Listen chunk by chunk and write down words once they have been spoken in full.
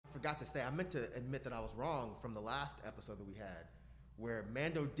forgot to say. I meant to admit that I was wrong from the last episode that we had, where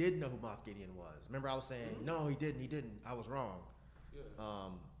Mando did know who Moff Gideon was. Remember, I was saying, no, he didn't. I was wrong. Yeah.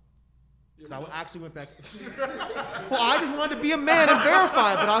 Because I actually went back. Well, I just wanted to be a man and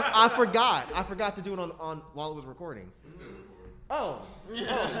verify, but I forgot. I forgot to do it on while it was recording. Oh,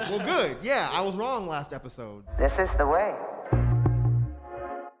 well, good. Yeah, I was wrong last episode. This is the way.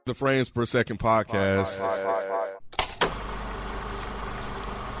 The Frames Per Second podcast.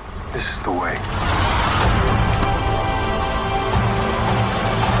 This is the way.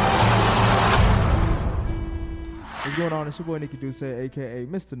 What's going on? It's your boy Nicky Duce, a.k.a.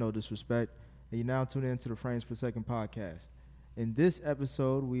 Mr. No Disrespect, and you now tune in to the Frames Per Second podcast. In this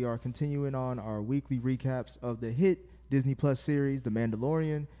episode, we are continuing on our weekly recaps of the hit Disney Plus series, The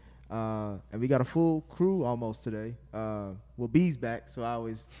Mandalorian, and we got a full crew almost today. Well, B's back, so I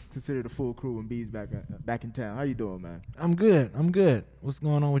always consider the full crew when B's back in town. How you doing, man? I'm good. What's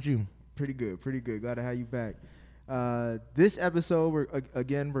going on with you? Pretty good. Glad to have you back. This episode, we're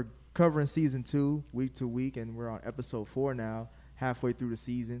covering season 2 week to week, and we're on episode 4 now, halfway through the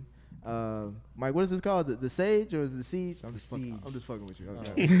season. Mike, what is this called? The Sage or is it the Siege? I'm just fucking with you.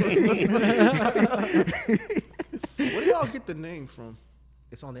 Okay. Where do y'all get the name from?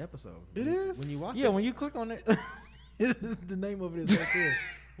 It's on the episode. It is? When you watch it. Yeah, when you click on it, the name of it is right there.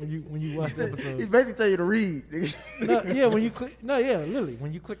 When you watch the episode. He's basically telling you to read. Literally,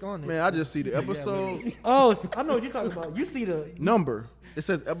 when you click on it. Man, I just see the episode. Oh, I know what you're talking about. You see the number. It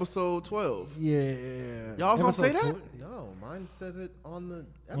says episode 12. Yeah. Y'all gonna say that? No, mine says it on the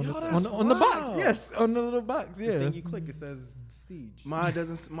episode. On the box. Yes, on the little box. Yeah. Then you click, it says Siege. Mine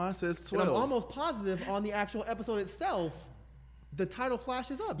doesn't. Mine says 12. And I'm almost positive on the actual episode itself, the title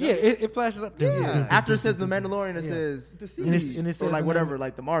flashes up. Yeah, it flashes up. Yeah. After it says The Mandalorian, it says the Siege. And it says or like whatever,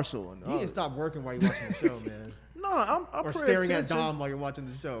 like the Marshal. You need to stop working while you're watching the show, man. No, I'm or staring at Dom while you're watching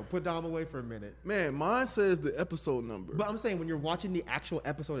the show. Put Dom away for a minute. Man, mine says the episot number. But I'm saying when you're watching the actual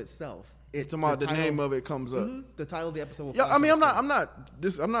episode itself, the name of it comes up. The title of the episode will flash. I mean, I'm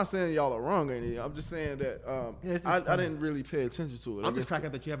not saying y'all are wrong or anything. I'm just saying that I didn't really pay attention to it. I'm just cracking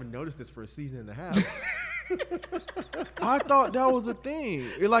up that you haven't noticed this for a season and a half. I thought that was a thing.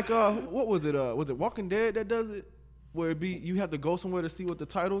 It like what was it? Was it Walking Dead that does it? Where you have to go somewhere to see what the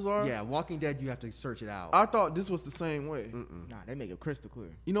titles are? Yeah, Walking Dead, you have to search it out. I thought this was the same way. Nah, they make it crystal clear.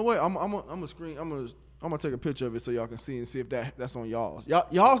 You know what? I'm gonna take a picture of it so y'all can see and see if that's on y'all's.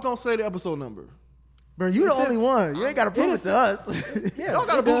 Y'all's don't say the episode number. Bro, you the only one. You ain't got to prove it to us. Yeah, y'all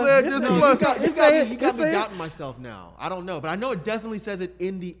got to bootleg Disney Plus. You got me doubting myself now. I don't know, but I know it definitely says it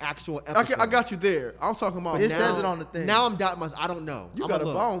in the actual episode. I got you there. I'm talking about. But it says it on the thing. Now I'm doubting myself. I don't know. You got to.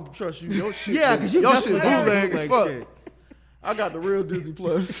 I don't trust you. Your shit. Yeah, because you your shit bootleg as fuck. I got the real Disney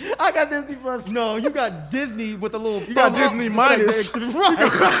Plus. I got Disney Plus. No, you got Disney with a little. You got Disney minus.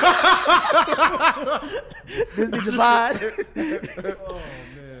 Disney divide. Oh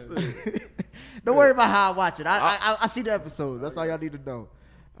man. Don't worry about how I watch it. I see the episodes. That's all y'all need to know.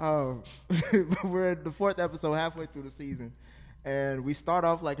 We're in the 4th episode, halfway through the season, and we start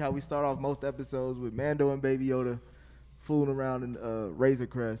off like how we start off most episodes with Mando and Baby Yoda fooling around in Razor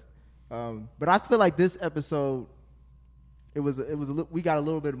Crest. But I feel like this episode, we got a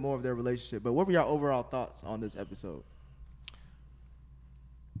little bit more of their relationship. But what were your overall thoughts on this episode?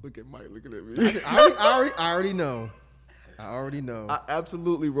 Look at Mike looking at me. I already know. I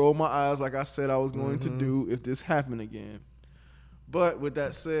absolutely rolled my eyes like I said I was going to do if this happened again. But with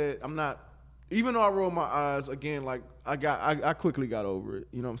that said, I'm not. Even though I rolled my eyes again, like I quickly got over it.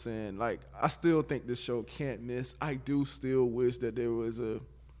 You know what I'm saying? Like I still think this show can't miss. I do still wish that there was a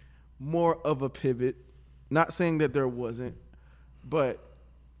more of a pivot. Not saying that there wasn't, but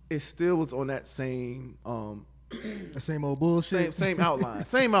it still was on that same the same old bullshit. Same outline.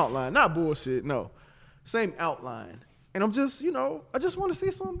 Same outline. Not bullshit, no. Same outline. And I'm just, I just want to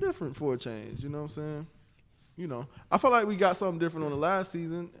see something different for a change. You know what I'm saying? I feel like we got something different on the last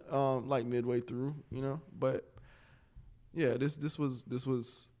season, like midway through, But yeah, this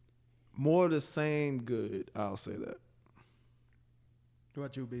was more the same good. I'll say that. What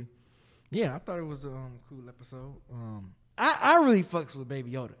about you, B? Yeah, I thought it was a cool episode. I really fucks with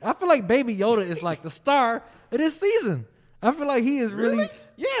Baby Yoda. I feel like Baby Yoda is like the star of this season. I feel like he is really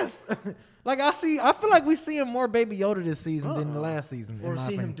yes. Like I feel like we seeing more Baby Yoda this season than the last season. Or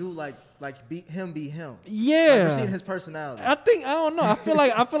see him do like be him. Yeah, like we're seeing his personality. I don't know. I feel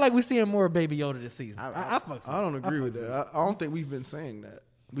like we seeing more Baby Yoda this season. I don't agree with that. I don't think we've been saying that.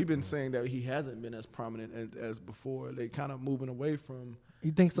 We've been saying that he hasn't been as prominent as before. They kind of moving away from.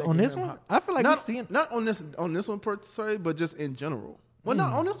 You think so on this one? I feel like we're seeing not on this one per se, but just in general. Well, no,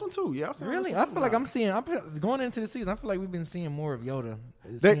 on this one too. Yeah, really. I feel like I'm going into the season. I feel like we've been seeing more of Yoda,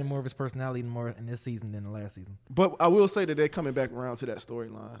 seeing more of his personality more in this season than the last season. But I will say that they're coming back around to that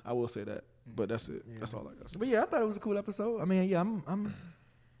storyline. I will say that. But that's it. Yeah. That's all I got to say. But yeah, I thought it was a cool episode. I mean, yeah,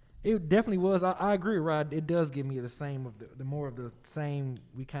 it definitely was. I agree, Rod. It does give me the same of the more of the same.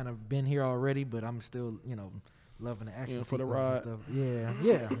 We kind of been here already, but I'm still, loving the action for the ride. And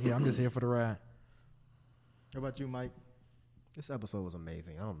stuff. Yeah. I'm just here for the ride. How about you, Mike? This episode was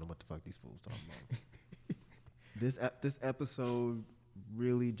amazing. I don't know what the fuck these fools talking about. This episode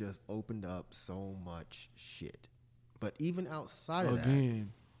really just opened up so much shit. But even outside of that,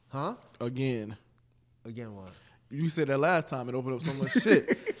 huh? Again what? You said that last time. It opened up so much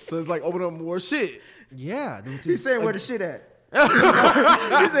shit. So it's like open up more shit. Yeah, he's saying where the shit at. He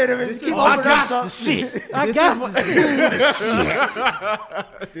said keep opening up some shit. I got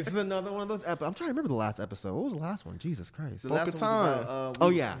shit. This is another one of those episodes. I'm trying to remember the last episode. What was the last one? Jesus Christ. The last one was about,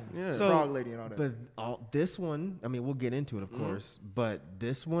 oh yeah. So, Frog Lady and all that. But this one, I mean, we'll get into it, of course. But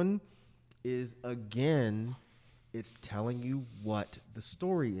this one is again, it's telling you what the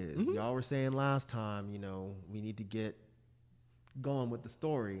story is. Y'all were saying last time, we need to get going with the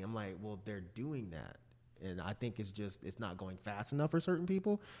story. I'm like, well, they're doing that. And I think it's not going fast enough for certain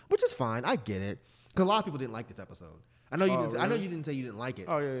people, which is fine. I get it. Because a lot of people didn't like this episode. I know you didn't. Really? I know you didn't say you didn't like it.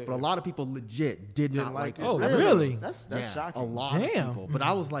 Oh yeah. But a lot of people legit did not like it. Oh really? That's shocking. A lot of people. But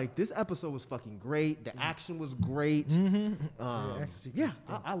I was like, this episode was fucking great. The action was great. Mm-hmm.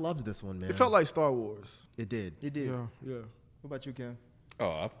 I loved this one, man. It felt like Star Wars. It did. Yeah. What about you, Ken?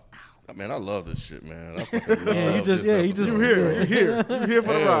 Oh, man, I love this shit, man. I fucking love you here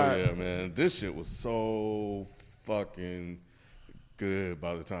for the ride. Yeah, man. This shit was so fucking good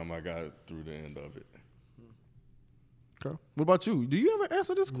by the time I got through the end of it. Okay. What about you? Do you ever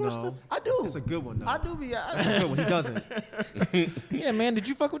answer this question? No. I do. It's a good one, though. I do. Yeah. It's a good one. He doesn't. Yeah, man. Did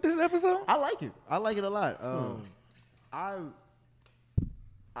you fuck with this episode? I like it. I like it a lot.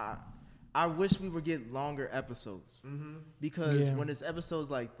 I wish we would get longer episodes because when it's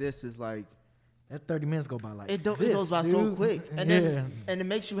episodes like this, is like that 30 minutes go by like it goes by so quick, and then it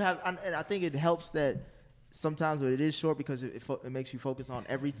makes you have. And I think it helps that sometimes when it is short because it makes you focus on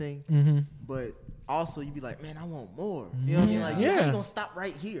everything, but also you be like, man, I want more. You know what I mean? Like, how you gonna stop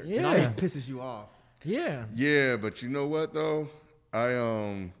right here? Yeah, it always pisses you off. Yeah. Yeah, but you know what though?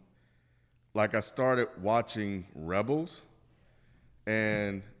 I started watching Rebels,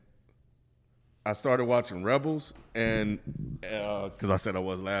 and because I said I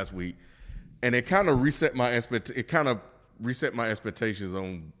was last week, and it kind of reset my expectations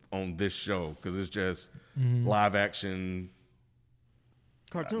on this show because it's just live action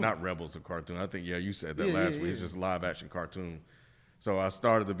cartoon, not Rebels, a cartoon. I think you said that last week. It's just live action cartoon. So I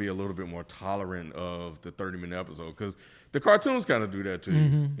started to be a little bit more tolerant of the 30-minute episode because the cartoons kind of do that to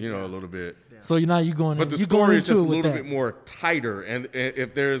you, a little bit. Yeah. So you're going, but the story is just a little bit more tighter, and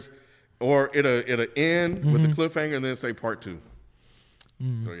if there's. Or it'll end with the cliffhanger and then say part 2.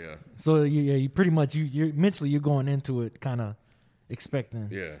 So yeah. So you pretty much you're mentally you're going into it kind of expecting.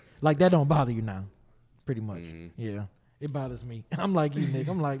 Yeah. Like that don't bother you now, pretty much. Yeah. It bothers me. I'm like you, Nick.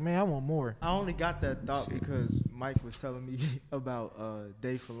 I'm like, man, I want more. I only got that thought because Mike was telling me about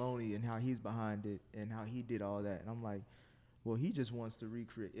Dave Filoni and how he's behind it and how he did all that, and I'm like, well, he just wants to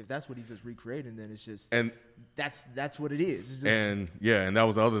recreate. If that's what he's just recreating, then it's just that's what it is. It's just, and that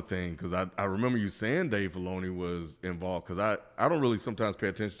was the other thing because I remember you saying Dave Filoni was involved because I don't really sometimes pay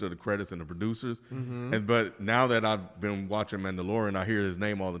attention to the credits and the producers, but now that I've been watching Mandalorian, I hear his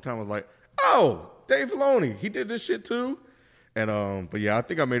name all the time. I was like, oh, Dave Filoni, he did this shit too. And but yeah, I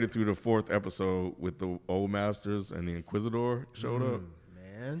think I made it through the 4th episode with the Old Masters and the Inquisitor showed up.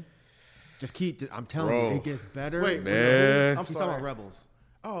 Man. Just I'm telling you, it gets better. Wait, man. I'm talking about Rebels.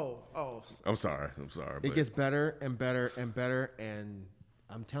 Oh. I'm sorry. It gets better and better and better, and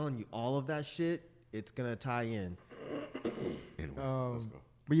I'm telling you, all of that shit, it's gonna tie in. Anyway, let's go.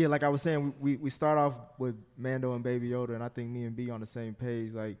 But yeah, like I was saying, we start off with Mando and Baby Yoda, and I think me and B on the same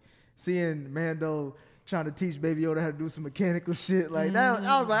page. Like seeing Mando trying to teach Baby Yoda how to do some mechanical shit like that,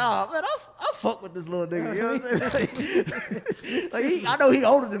 I was like, oh man, I fuck with this little nigga. You know what I'm saying? Like I know he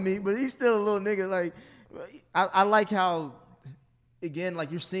older than me, but he's still a little nigga. Like I like how, again, like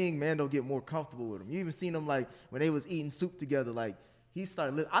you're seeing Mando get more comfortable with him. You even seen him like when they was eating soup together. Like he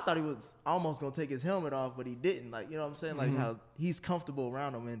started. I thought he was almost gonna take his helmet off, but he didn't. Like you know what I'm saying? Like how he's comfortable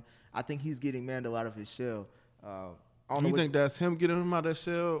around him, and I think he's getting Mando out of his shell. Do you think that's him getting him out of that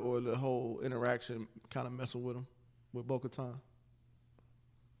shell, or the whole interaction kind of messing with him with Bo-Katan?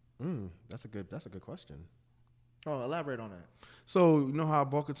 That's a good question. Oh, elaborate on that. So you know how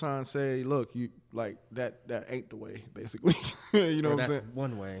Bo-Katan say, "Look, you like that ain't the way," basically. You know what I'm saying? That's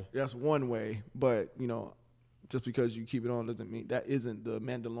one way. That's one way, but just because you keep it on doesn't mean that isn't the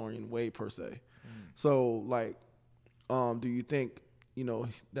Mandalorian way per se. So like, do you think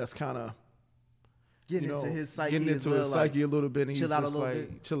that's kind of getting into his psyche, getting into his psyche a little bit, and he's chill out just a little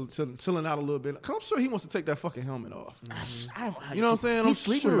like chilling out a little bit? Cause I'm sure he wants to take that fucking helmet off. I don't, You know what I'm saying? He's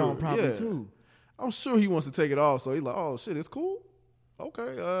sleeping sure, on probably too. I'm sure he wants to take it off. So he's like, "Oh shit, it's cool.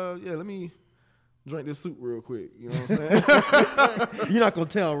 Okay, yeah, let me drink this soup real quick." You know what I'm saying? You're not gonna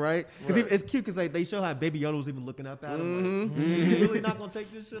tell, right? Because it's cute because they show how Baby Yoda was even looking up at him. Like, you really not gonna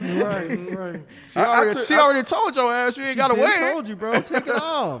take this shit off? Right. She already told your ass you ain't got to wear it. Told you, bro. Take it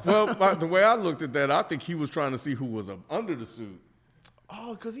off. Well, the way I looked at that, I think he was trying to see who was up under the suit.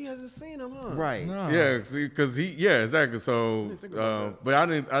 Oh, because he hasn't seen him, huh? Right. No. Yeah, because exactly. So, didn't think about that. but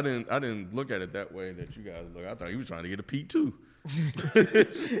I didn't look at it that way that you guys look. I thought he was trying to get a peek too.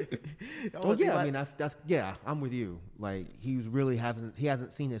 Oh yeah, I mean that's yeah. I'm with you. Like he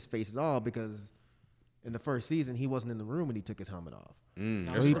hasn't seen his face at all because in the first season he wasn't in the room when he took his helmet off.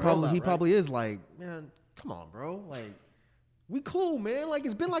 So he probably is like, man, come on, bro. Like we cool, man. Like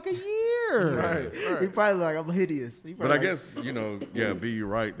it's been like a year. Right. He probably like, I'm hideous. But I guess B, you're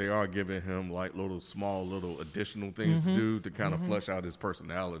right. They are giving him like little additional things to do to kind of flesh out his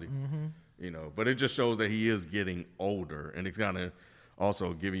personality. But it just shows that he is getting older, and it's gonna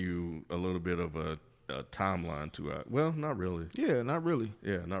also give you a little bit of a timeline to it. Well, not really. Yeah, not really.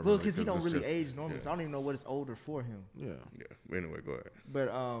 Yeah, not Well, really. because he don't really just, age normally, so I don't even know what is older for him. Yeah. Yeah. Anyway, go ahead. But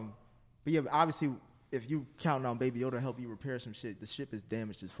yeah, obviously, if you counting on Baby Yoda to help you repair some shit, the ship is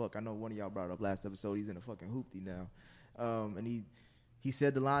damaged as fuck. I know one of y'all brought it up last episode. He's in a fucking hoopty now, and he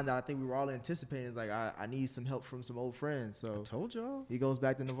said the line that I think we were all anticipating is like, I need some help from some old friends. So I told y'all. he goes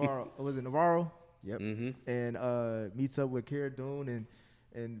back to Navarro. Was it Navarro? Yep. And meets up with Cara Dune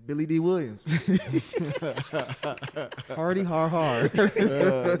and Billy D. Williams. Hardy har.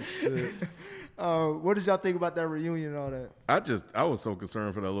 Shit. What did y'all think about that reunion and all that? I was so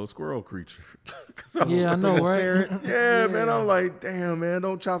concerned for that little squirrel creature. Yeah, I know, right? Yeah, man. I'm like, damn, man,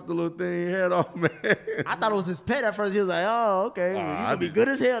 don't chop the little thing head off, man. I thought it was his pet at first. He was like, "Oh, okay, well, you gonna be good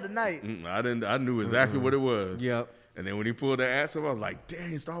as hell tonight." I knew exactly what it was. Yep. And then when he pulled the ass up, I was like,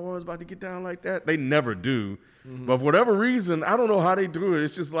 dang, Star Wars about to get down like that. They never do. But for whatever reason, I don't know how they do it.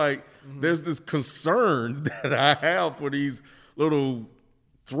 It's just like there's this concern that I have for these little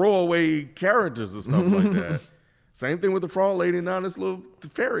throwaway characters and stuff like that. Same thing with the frog lady and now this little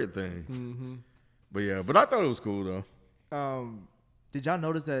fairy thing. But I thought it was cool though. Did y'all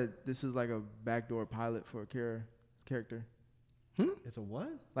notice that this is like a backdoor pilot for a character? It's a what?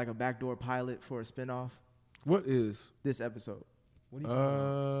 Like a backdoor pilot for a spinoff? What is? This episode. What are you talking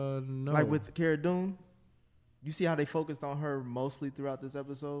about? No. Like with Cara Dune, you see how they focused on her mostly throughout this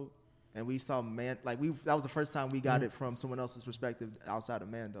episode? And we saw that was the first time we got it from someone else's perspective outside of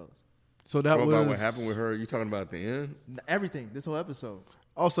Mando's. So that was about what happened with her. You talking about at the end? Everything, this whole episode.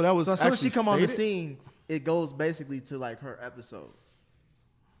 Oh, so that was So as soon as she come on the stated? scene, it goes basically to like her episode.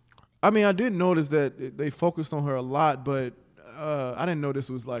 I mean, I did notice that they focused on her a lot, but I didn't know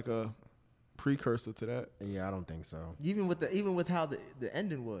this was like a precursor to that. Yeah, I don't think so. Even with how the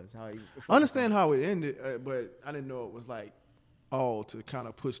ending was. How I understand how it ended, but I didn't know it was like to kind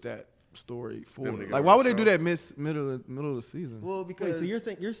of push that story forward. Like, why would they do that middle of the season? Well, because Wait,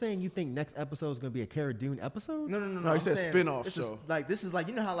 so you're saying you think next episode is going to be a Cara Dune episode? No. No, I'm he said saying spin-off it's show. just like this is like,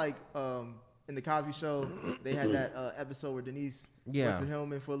 you know how like in the Cosby Show they had that episode where Denise went to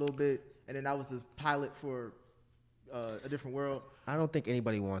Hillman for a little bit, and then that was the pilot for A Different World. I don't think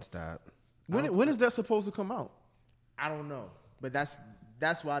anybody wants that. When is that supposed to come out? I don't know, but that's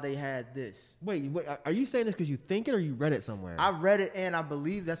why they had this. Wait, are you saying this because you think it or you read it somewhere? I read it and I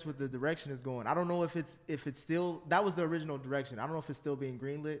believe that's what the direction is going. I don't know if it's still, that was the original direction. I don't know if it's still being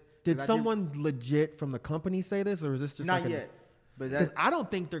greenlit. Did someone legit from the company say this, or is this just not like yet? But because I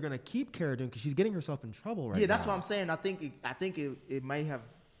don't think they're gonna keep Cara Dune because she's getting herself in trouble right now. Yeah, that's what I'm saying. I think it may have,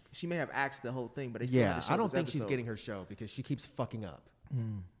 she may have axed the whole thing, but they still had to show I don't this think she's episode. getting her show because she keeps fucking up,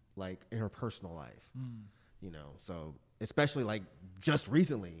 like in her personal life. So especially like just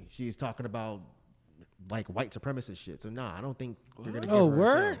recently, she's talking about like white supremacist shit. So I don't think they're gonna. Oh, give her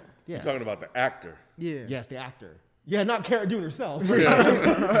word? A show. Yeah. You're talking about the actor. Yeah. Yes, the actor. Yeah, not Cara Dune herself.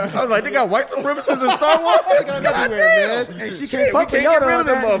 I was like, they got white supremacists in Star Wars? They got everywhere, man. And she Shit, can't fucking we can't Yoda get rid on of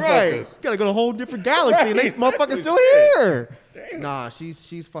them that. motherfuckers. Right. Gotta go to a whole different galaxy, and these motherfuckers still here. Nah,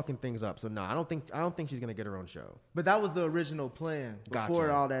 she's fucking things up. So I don't think she's gonna get her own show. But that was the original plan before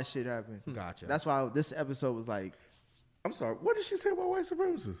Gotcha. all that shit happened. Gotcha. That's why this episode was like, I'm sorry. What did she say about white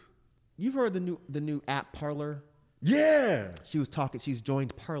supremacists? You've heard the new app Parler Yeah. She was talking. She's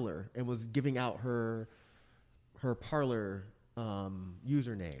joined Parler and was giving out her Parler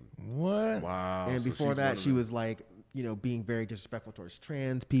username. What? Wow. And So before she's that, one she of was like, being very disrespectful towards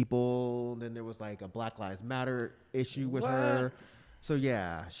trans people. Then there was like a Black Lives Matter issue with her. So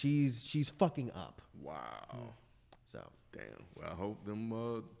yeah, she's fucking up. Wow. So Damn. Well, I hope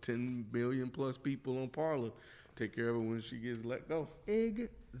them 10 billion plus people on Parler take care of her when she gets let go.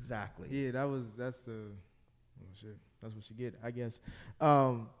 exactly. Yeah, that's what she get, I guess.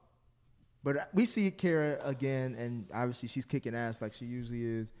 But we see Kara again, and obviously she's kicking ass like she usually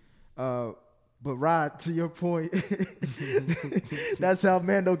is. But Rod, to your point, that's how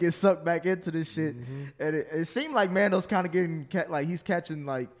Mando gets sucked back into this shit. Mm-hmm. And it seemed like Mando's kind of getting he's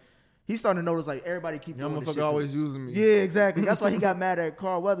catching he's starting to notice everybody keep doing this shit. Always using me. Yeah, exactly. That's why he got mad at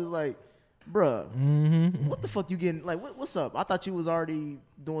Carl Weathers. Like, bruh, what the fuck you getting? Like, what's up? I thought you was already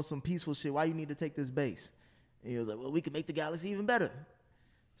doing some peaceful shit. Why you need to take this base? And he was like, well, we can make the galaxy even better.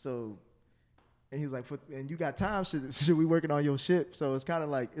 So, and he was like, and you got time? Should we working on your ship? So it's kind of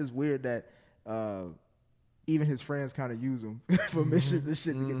like, it's weird that even his friends kind of use him for missions and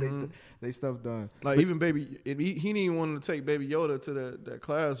shit to get they stuff done. Like, even he didn't even want to take Baby Yoda to that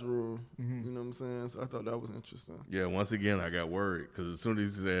classroom. Mm-hmm. You know what I'm saying? So I thought that was interesting. Yeah, once again, I got worried because as soon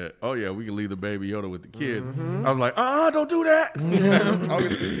as he said, oh, yeah, we can leave the Baby Yoda with the kids, I was like, don't do that. I'm talking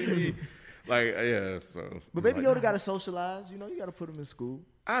to the TV. Like, yeah, so. But Baby Yoda got to socialize. You got to put him in school.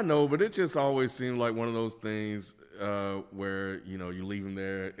 I know, but it just always seemed like one of those things where, you leave him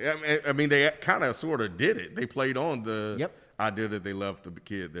there. I mean, they kind of sort of did it. They played on the idea that they left the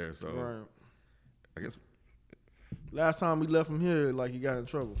kid there. So, right. I guess. Last time we left him here, he got in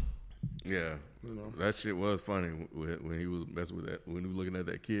trouble. Yeah. That shit was funny when he was messing with that, when he was looking at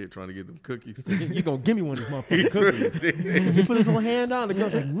that kid trying to get them cookies. He said, you going to give me one of these motherfucking cookies. He put his little hand on. The girl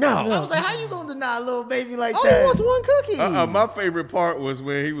was like, no. I was like, how you going to deny a little baby like that? Oh, he wants one cookie. My favorite part was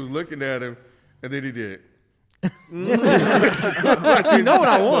when he was looking at him, and then he did. You know what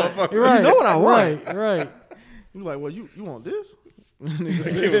I want. Right. You know what I want. Right. You like, well, you want this?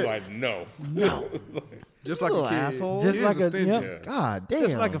 He was like, no. Just like a kid. Asshole. Just like a stingy. yep. God damn.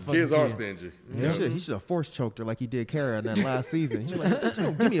 Just like a fucking Kids are kid. stingy. He should have force choked her like he did Kara in that last season. He's like, you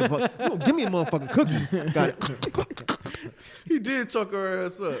don't give me a motherfucking cookie. Got it. He did choke her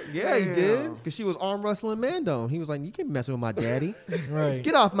ass up. Yeah, he did. Because she was arm wrestling Mando. He was like, you can't mess with my daddy. Right.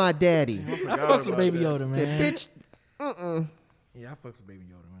 Get off my daddy. I fucks with Baby Yoda, man. That bitch. Yeah, I fucks with Baby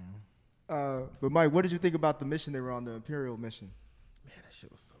Yoda, man. But Mike, what did you think about the mission they were on, the Imperial mission? Man, that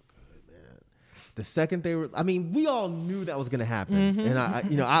shit was so good, man. The second we all knew that was gonna happen, and I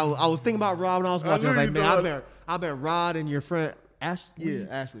was thinking about Rob when I was watching. I was like, man, I bet Rod and your friend Ashley. Yeah,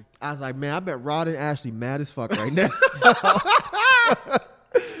 Ashley. I was like, man, I bet Rod and Ashley mad as fuck right now.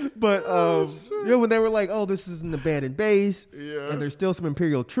 But when they were like, oh, this is an abandoned base, and there's still some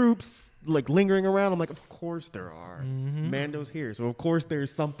Imperial troops lingering around, I'm like, of course there are. Mando's here, so of course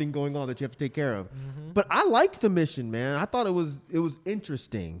there's something going on that you have to take care of. But I liked the mission, man. I thought it was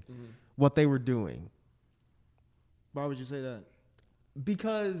interesting what they were doing. Why would you say that?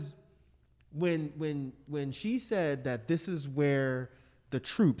 Because when she said that this is where the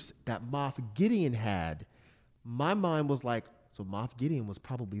troops that Moff Gideon had, my mind was like, so Moff Gideon was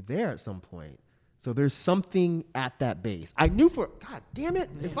probably there at some point. So there's something at that base. I knew God damn it,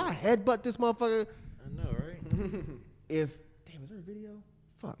 if I headbutt this motherfucker. I know, right? Is there a video?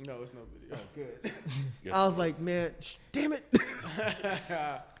 Fuck. No, it's no video. Oh, good. Yes, I was like, man, damn it.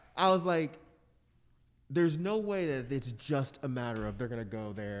 I was like, there's no way that it's just a matter of they're going to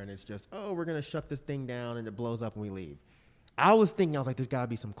go there and it's just, oh, we're going to shut this thing down and it blows up and we leave. I was like, there's got to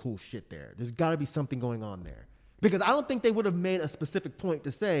be some cool shit there. There's got to be something going on there. Because I don't think they would have made a specific point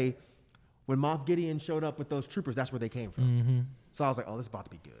to say, when Moff Gideon showed up with those troopers, that's where they came from. So I was like, oh, this is about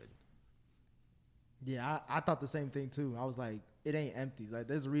to be good. Yeah, I thought the same thing too. I was like, it ain't empty. Like,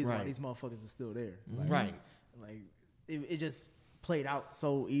 there's a reason why these motherfuckers are still there. Like, Like, it just played out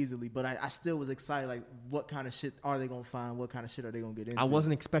so easily. But I still was excited. Like, what kind of shit are they gonna find? What kind of shit are they gonna get into? I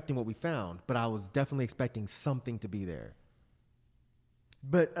wasn't expecting what we found, but I was definitely expecting something to be there.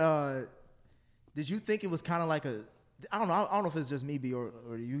 But did you think it was kind of like I don't know if it's just me, B, or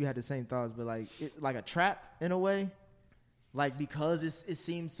you had the same thoughts, but like a trap in a way, like because it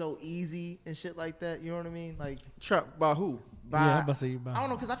seems so easy and shit like that. You know what I mean? Like Trapped by who? I'm about to say I don't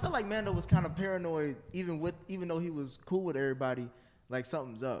know, because I feel like Mando was kind of paranoid, even though he was cool with everybody. Like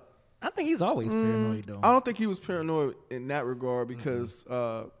something's up. I think he's always paranoid though. I don't think he was paranoid in that regard because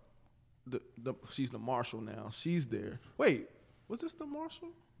she's the marshal now. She's there. Wait, was this the marshal?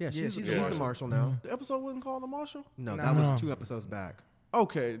 Yeah, she's the marshal now. The episode wasn't called The Marshal? No, that was 2 episodes back.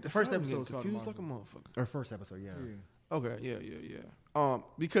 Okay, The first episode was confused called like a motherfucker. Or first episode, yeah. Okay, yeah.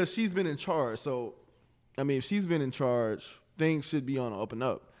 Because she's been in charge, so I mean, if she's been in charge, things should be on the up and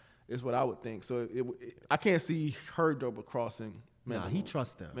up. Is what I would think. So I can't see her double crossing. Nah, he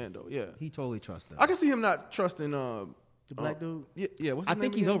trusts them. Mando, yeah, He totally trusts them. I can see him not trusting The black dude. Yeah. What's his I name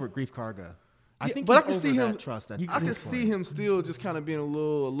think he's again? over Grief Karga. I Yeah, think, but he's I can over see him. that trust. At I can this see point. him still just kind of being a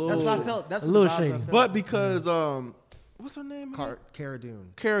little. That's what I felt. That's A the little vibes I shady. felt. But because what's her name? again? Cara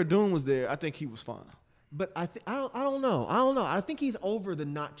Dune. Cara Dune was there. I think he was fine. But I don't know. I think he's over the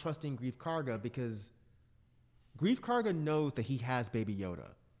not trusting Grief Karga because Grief Karga knows that he has Baby Yoda.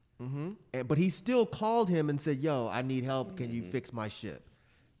 Mm-hmm. But he still called him and said, "Yo, I need help. Can you fix my ship?"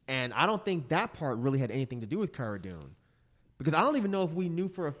 And I don't think that part really had anything to do with Cara Dune, because I don't even know if we knew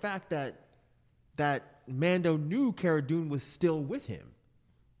for a fact that Mando knew Cara Dune was still with him.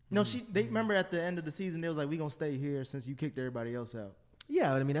 No, they remember at the end of the season they was like, "We gonna stay here since you kicked everybody else out."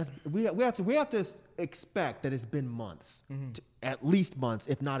 Yeah, I mean we have to expect that it's been months, at least months,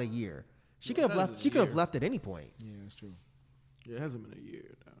 if not a year. She could have left. She could have left at any point. Yeah, that's true. Yeah, it hasn't been a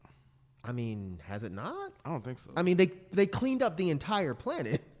year now. I mean, has it not? I don't think so. I mean, they cleaned up the entire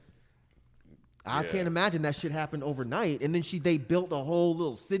planet. I can't imagine that shit happened overnight. And then they built a whole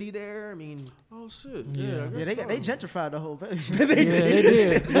little city there. I mean, oh shit. Yeah. I Yeah, guess they gentrified the whole place. They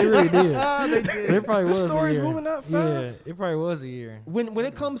did. They really did. they did. It probably was. story's a year. moving that fast? Yeah, it probably was a year. When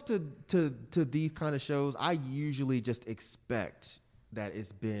it comes to these kind of shows, I usually just expect that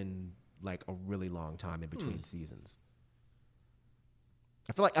it's been like a really long time in between seasons.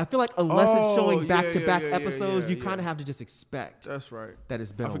 I feel like unless it's showing back to back episodes, you kind of have to just expect That's right. that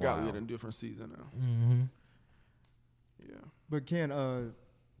it's been I a forgot while. we're in a different season now. Mm-hmm. Yeah. But Ken,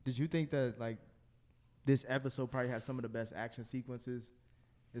 did you think that like this episode probably has some of the best action sequences,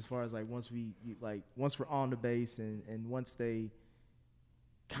 as far as like once we're on the base and once they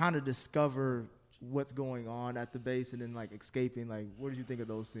kind of discover what's going on at the base and then like escaping? Like, what did you think of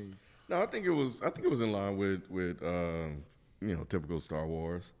those scenes? No, I think it was in line with typical Star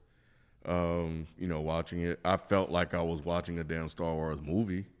Wars. Watching it, I felt like I was watching a damn Star Wars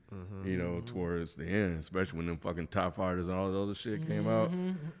movie. Towards the end, especially when them fucking TIE fighters and all the other shit came out.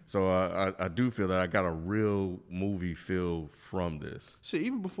 So I do feel that I got a real movie feel from this. Shit,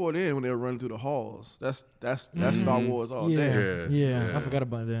 even before then, when they were running through the halls, that's Star Wars all day. Yeah. I forgot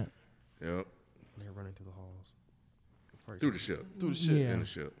about that. Yep. They're running through the halls. Through the ship. Yeah. In the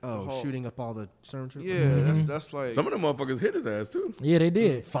ship. Oh, shooting up all the stormtroopers. Yeah, that's like Some of them motherfuckers hit his ass too. Yeah, they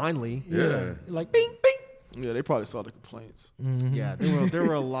did. Finally. Yeah. Like bing, bing. yeah, they probably saw the complaints. Mm-hmm. Yeah, there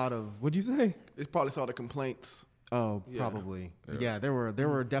were a lot of. What'd you say? They probably saw the complaints. Oh, Yeah. probably. Yeah, there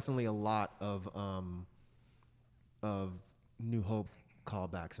were definitely a lot of New Hope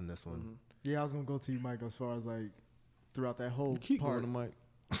callbacks in this one. Yeah, I was gonna go to you, Mike, as far as like throughout that whole Keep part. going to Mike.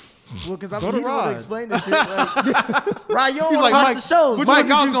 Well, because I'm Go to here to Rod. explain this shit. Like, Rod, you don't He's want like, to watch Mike, the shows. Mike,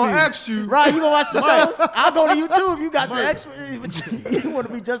 Mike, I was going to ask you. Rod, you gonna watch the shows? I'll go to you too if you got the expert. But you want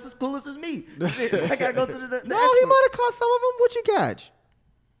to be just as clueless as me. I gotta go to the No, expert. he might have caught some of them. What'd you catch?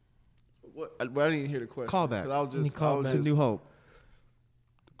 What? I didn't even hear the question. Callbacks. 'Cause I was just To New Hope.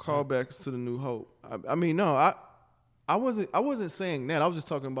 callbacks to the New Hope. I mean, no, I wasn't saying that. I was just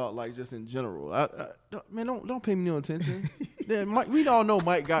talking about like just in general. Don't pay me no attention. Yeah, Mike, we all know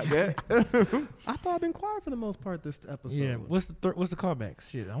Mike got that. I thought I've been quiet for the most part this episode. Yeah. What's the callbacks?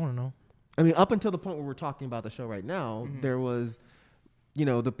 Shit, I want to know. I mean, up until the point where we're talking about the show right now, there was,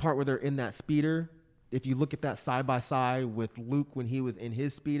 the part where they're in that speeder. If you look at that side by side with Luke when he was in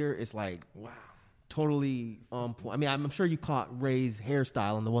his speeder, it's like, wow, totally on point. I mean, I'm sure you caught Rey's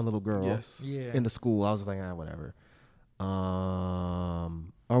hairstyle and the one little girl Yes. Yeah. in the school. I was just like, whatever.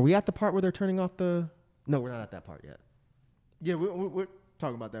 Are we at the part where they're turning off the? No, we're not at that part yet. Yeah, we're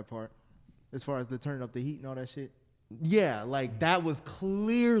talking about that part. As far as the turning up the heat and all that shit. Yeah, like that was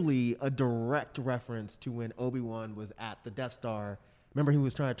clearly a direct reference to when Obi-Wan was at the Death Star. Remember, he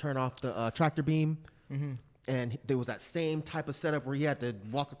was trying to turn off the tractor beam, and there was that same type of setup where he had to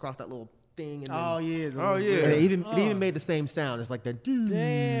walk across that little thing. And Oh yeah. And it even made the same sound. It's like that.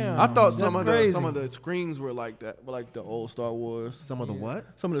 Damn. I thought some That's of the screens were like that, like the old Star Wars. Some of the what?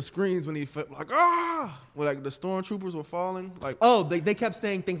 Some of the screens when he felt like when like the stormtroopers were falling. Like Oh, they kept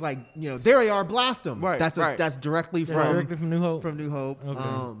saying things like, there they are, blast them. Right, That's right. that's directly Directly from New Hope. From New Hope.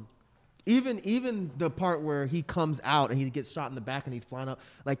 Okay. Even the part where he comes out and he gets shot in the back and he's flying up,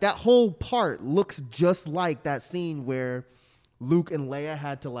 like that whole part looks just like that scene where Luke and Leia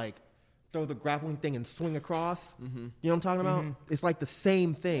had to like throw the grappling thing and swing across. You know what I'm talking about? It's like the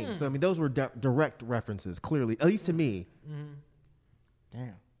same thing. So I mean, those were direct references, clearly, at least to me.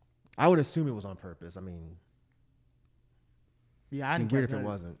 Damn. I would assume it was on purpose. I mean, Yeah, I didn't weird catch if it none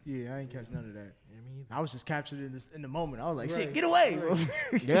of- wasn't. Yeah, I ain't catch none of that. I was just captured in the moment. I was like, shit, get away, bro.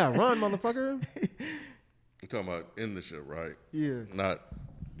 Yeah, run, motherfucker. You're talking about in the ship, right? Yeah. Not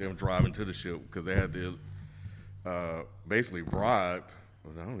them driving to the ship because they had to basically bribe.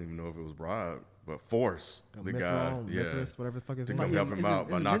 I don't even know if it was bribe, but force the guy. Mithras, whatever the fuck his to name come is. help him out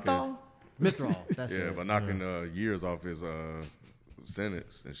by Is it knocking. menthol? Mithril. That's it. By knocking years off his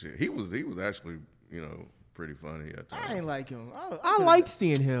sentence and shit. He was actually, pretty funny at times. I ain't like him. I liked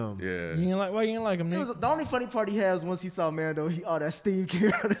seeing him. Yeah. You ain't like why you ain't like him, It Nick? was the only funny part he has once he saw Mando. All that steam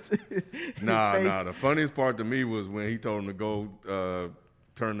came out of his face. The funniest part to me was when he told him to go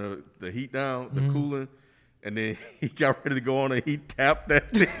turn the heat down, the cooling, and then he got ready to go on and he tapped that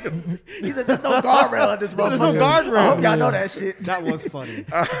thing. He said, "There's no guardrail in this motherfucker." There's no guardrail. I hope y'all know that shit. That was funny.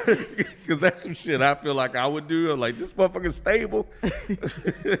 Because that's some shit I feel like I would do. I'm like, this motherfucker's stable.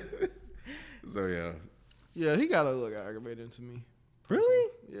 So, yeah. Yeah, he got a little aggravating to me. Really?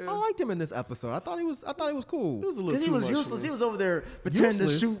 Yeah. I liked him in this episode. I thought he was cool. It was a little Because too he was much useless. for me. He was over there pretending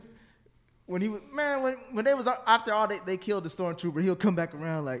Useless? to shoot. When he was when they was after all they killed the stormtrooper, he'll come back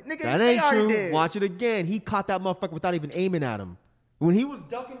around like, nigga, That they ain't already true. dead. Watch it again. He caught that motherfucker without even aiming at him. When he was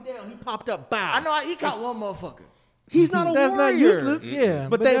ducking down, he popped up. Bow. I know he caught one motherfucker. He's not a That's warrior. not useless. Yeah,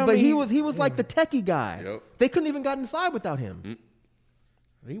 But I mean, he was like the techie guy. Yep. They couldn't even got inside without him.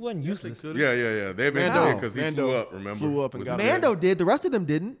 he wasn't useless. Yeah. They've been Mando. doing because he Mando flew up, remember? flew up and With got the- Mando did. The rest of them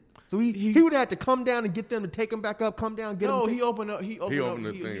didn't. So he would have had to come down and get them to take him back up. Come down, get No, him. he opened the thing He up. opened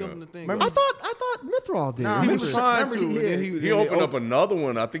the thing. Remember- I thought Mithril did. Nah, he he was was- trying to. remember And he- then He opened up another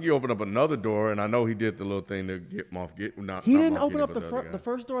one. I think he opened up another door, and I know he did the little thing to get Moff. He didn't open up the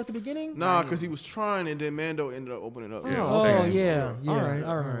first door at the beginning. Nah, because he was trying, and then Mando ended up opening up. Yeah. Oh Okay. yeah. All right,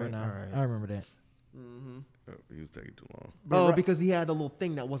 I remember all right, now. all right. I remember that. He was taking too long. Oh, because he had the little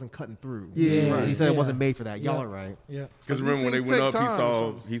thing that wasn't cutting through. Yeah. Right. He said it Yeah. wasn't made for that. Y'all Yeah. are right. Yeah. Because So remember when they these went things up, take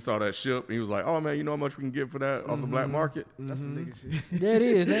time, he saw that ship, and he was like, "Oh man, you know how much we can get for that off the black market?" That's some nigga shit. Yeah, it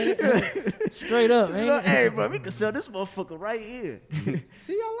is. Ain't it? Straight up, ain't it? Hey, bro, we can sell this motherfucker right here.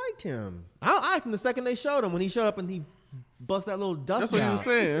 See, I liked him. I liked him the second they showed him when he showed up and he bust that little dust. That's what he out. was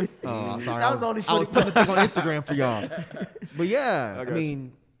saying. Oh, sorry. That was only I was funny. putting the thing on Instagram for y'all. But yeah, I got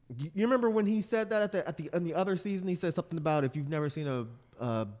mean, you remember when he said that in the other season? He said something about if you've never seen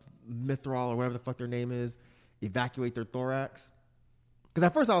a Mithril or whatever the fuck their name is, evacuate their thorax. Because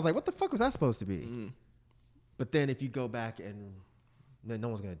at first I was like, what the fuck was that supposed to be? But then if you go back and then no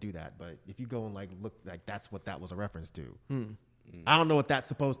one's gonna do that. But if you go and like look, like that's what that was a reference to. I don't know what that's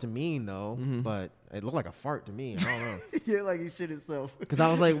supposed to mean though, but it looked like a fart to me. I don't know. Yeah, like he shit himself. Because I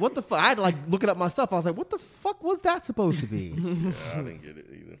was like, what the fuck? I had to like look it up myself. I was like, what the fuck was that supposed to be? Yeah, I didn't get it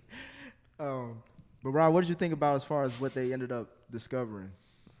either. But Rob, what did you think about as far as what they ended up discovering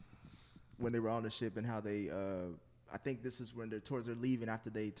when they were on the ship and how they? I think this is when they're towards their leaving after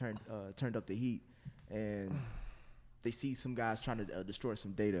they turned up the heat, and they see some guys trying to destroy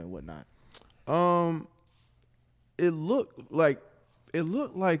some data and whatnot. It looked like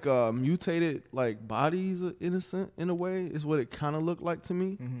mutated like bodies are innocent in a way is what it kind of looked like to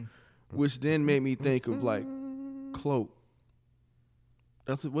me, which then made me think of like Cloak.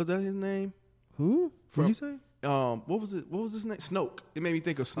 Was that his name? Who? What did you say? What was it? What was his name? Snoke. It made me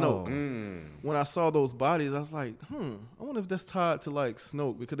think of Snoke. When I saw those bodies, I was like, I wonder if that's tied to like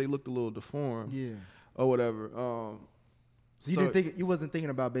Snoke because they looked a little deformed, or whatever. So you wasn't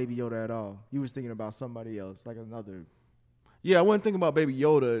thinking about Baby Yoda at all. You was thinking about somebody else, like another. Yeah, I wasn't thinking about Baby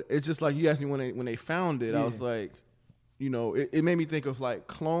Yoda. It's just like you asked me when they found it. I was like, it made me think of like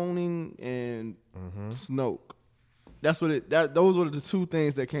cloning and Snoke. That's what those were the two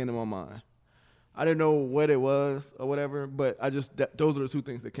things that came to my mind. I didn't know what it was or whatever, but those are the two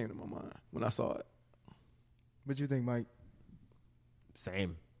things that came to my mind when I saw it. What you think, Mike?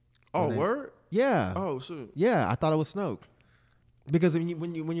 Same. Oh, word? Yeah. Oh, shoot. Yeah, I thought it was Snoke. Because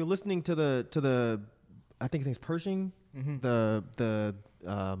when you're listening to the I think his name's Pershing, the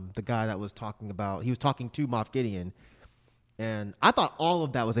guy that was talking about, he was talking to Moff Gideon, and I thought all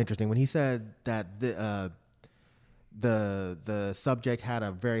of that was interesting when he said that the subject had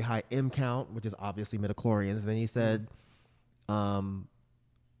a very high M count, which is obviously midichlorians. And then he said,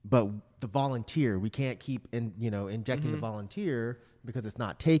 but the volunteer, we can't keep injecting the volunteer because it's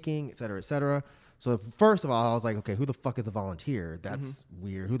not taking, et cetera, et cetera. So first of all, I was like, okay, who the fuck is the volunteer? That's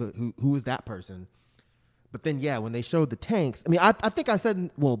weird. Who is that person? But then, yeah, when they showed the tanks, I mean, I think I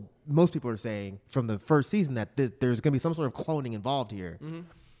said, well, most people are saying from the first season that there's going to be some sort of cloning involved here.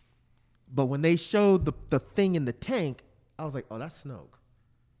 But when they showed the thing in the tank, I was like, oh, that's Snoke.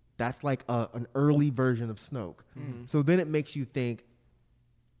 That's like an early version of Snoke. So then it makes you think,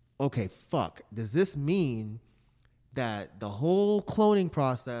 okay, fuck, does this mean that the whole cloning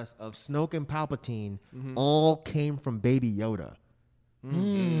process of Snoke and Palpatine all came from Baby Yoda.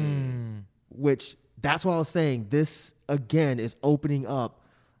 Which, that's what I was saying. This, again, is opening up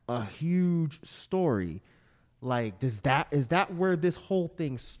a huge story. Like, is that where this whole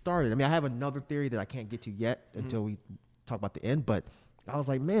thing started? I mean, I have another theory that I can't get to yet until we talk about the end, but I was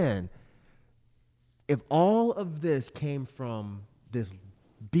like, man, if all of this came from this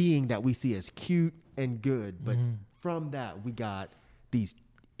being that we see as cute and good, but from that we got these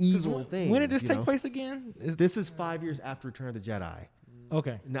evil things. When did this take place again? This is 5 years after Return of the Jedi.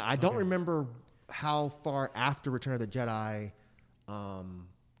 Okay. Now, I don't remember how far after Return of the Jedi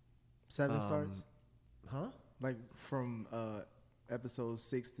 7 starts? Huh? Like from episode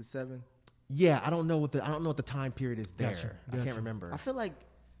 6 to 7? Yeah, I don't know what the time period is there. Gotcha. I can't remember. I feel like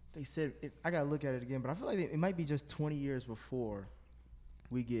they said I gotta look at it again, but I feel like it might be just 20 years before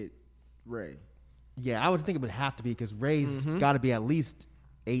we get Rey. Yeah, I would think it would have to be because Rey's got to be at least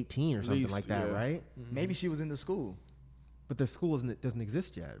 18 or something like that, yeah. right? Maybe she was in the school. But the school doesn't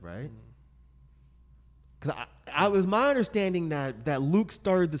exist yet, right? Because I was my understanding that Luke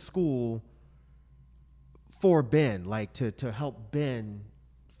started the school for Ben, like to help Ben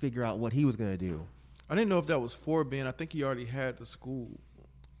figure out what he was going to do. I didn't know if that was for Ben. I think he already had the school.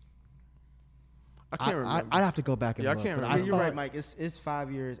 I can't remember. I'd have to go back and look. I can't but remember. You're right, Mike. It's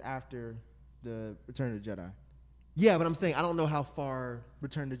 5 years after the Return of the Jedi. Yeah, but I'm saying I don't know how far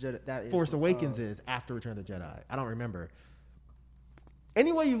Return of the Jedi that is. Force Awakens is after Return of the Jedi. I don't remember.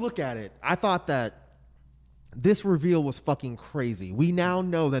 Any way you look at it, I thought that this reveal was fucking crazy. We now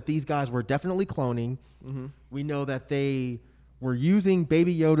know that these guys were definitely cloning. We know that they were using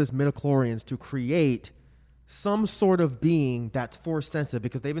Baby Yoda's midichlorians to create some sort of being that's force sensitive,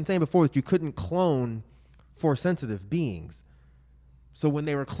 because they've been saying before that you couldn't clone force sensitive beings. So when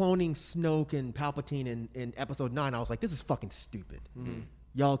they were cloning Snoke and Palpatine in episode 9, I was like, this is fucking stupid.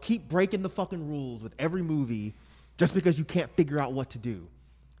 Y'all keep breaking the fucking rules with every movie just because you can't figure out what to do.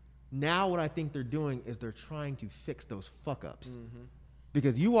 Now what I think they're doing is they're trying to fix those fuck-ups.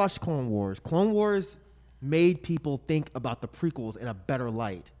 Because you watched Clone Wars. Clone Wars made people think about the prequels in a better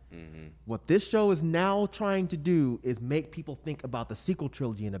light. What this show is now trying to do is make people think about the sequel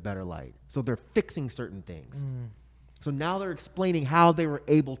trilogy in a better light. So they're fixing certain things. So now they're explaining how they were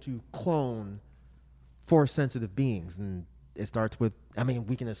able to clone force-sensitive beings. And it starts with, I mean,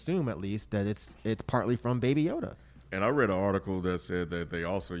 we can assume at least that it's partly from Baby Yoda. And I read an article that said that they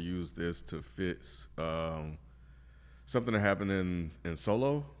also used this to fix something that happened in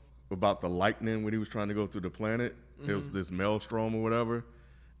Solo about the lightning when he was trying to go through the planet. There was this maelstrom or whatever.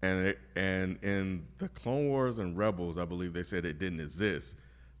 And in the Clone Wars and Rebels, I believe they said it didn't exist.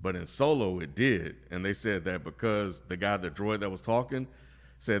 But in Solo, it did. And they said that because the droid that was talking,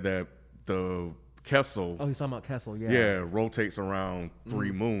 said that the Kessel. Oh, he's talking about Kessel, yeah. Yeah, rotates around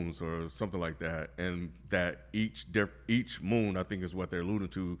 3 moons or something like that. And that each moon, I think is what they're alluding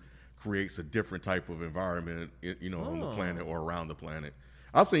to, creates a different type of environment, on the planet or around the planet.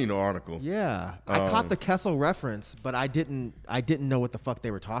 I'll send you the article. Yeah, I caught the Kessel reference, but I didn't know what the fuck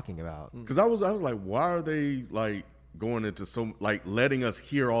they were talking about. Because I was like, why are they like going into letting us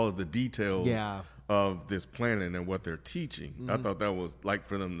hear all of the details of this planet and what they're teaching? I thought that was like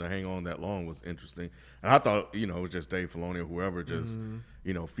for them to hang on that long was interesting, and I thought it was just Dave Filoni or whoever just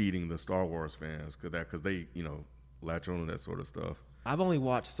feeding the Star Wars fans because they latch on to that sort of stuff. I've only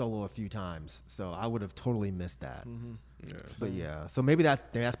watched Solo a few times, so I would have totally missed that. Yeah. But yeah, so maybe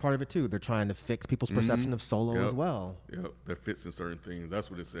that's part of it too. They're trying to fix people's perception of Solo as well. Yep, that fits in certain things. That's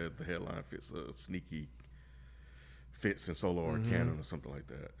what it said. The headline fits in Solo or canon or something like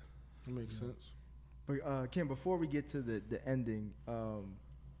that. That makes sense. But Kim, before we get to the ending, I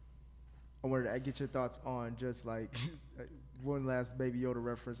wanted to get your thoughts on just like one last Baby Yoda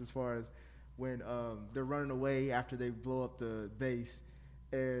reference as far as when they're running away after they blow up the base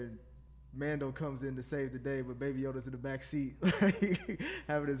and Mando comes in to save the day, but Baby Yoda's in the back seat,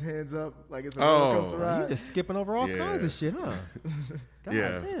 having his hands up like it's a roller coaster ride. You just skipping over all kinds of shit, huh? God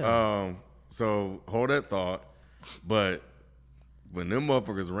damn. So hold that thought. But when them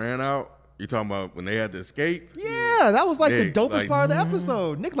motherfuckers ran out, you talking about when they had to escape? Yeah, that was like the dopest part of the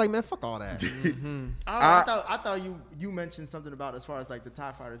episode. Nick, like, man, fuck all that. I thought you mentioned something about as far as like the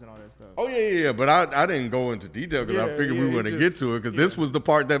TIE fighters and all that stuff. Oh yeah. But I didn't go into detail because I figured we were gonna get to it because this was the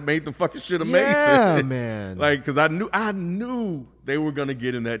part that made the fucking shit amazing. Yeah, man. Like, because I knew they were gonna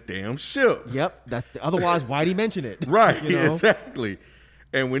get in that damn ship. Yep. Otherwise, why'd he mention it? Right. Exactly.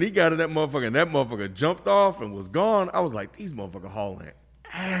 And when he got in that motherfucker and that motherfucker jumped off and was gone, I was like, these motherfuckers hauling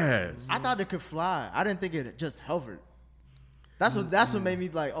ass. I thought it could fly. I didn't think it just hovered. That's what made me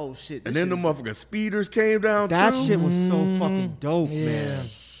like, oh shit. And then the motherfucking speeders came down too. That shit was so fucking dope, man.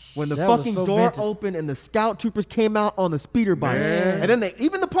 When the fucking door opened and the scout troopers came out on the speeder bikes, and then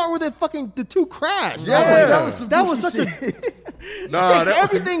even the part where the two crashed. That was such a.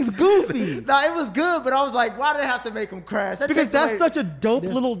 Everything's goofy. Nah, it was good, but I was like, why did they have to make them crash? Because that's such a dope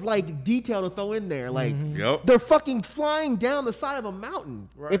little like detail to throw in there. Like they're fucking flying down the side of a mountain.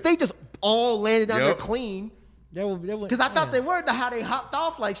 Right. If they just all landed down there clean. Because I thought they were how they hopped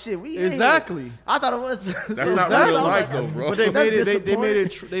off like shit. Exactly. I thought it was. That's not real life though, bro. But they made it.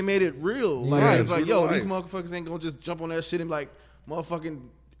 They made it real. Like it's like, yo, these motherfuckers ain't gonna just jump on that shit and like, motherfucking,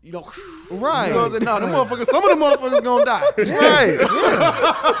 you know, right? You know, no, the motherfuckers. Some of the motherfuckers gonna die. Right.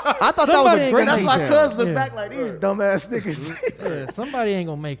 I thought that was a great detail. That's why cuz look back like these dumbass niggas. Somebody ain't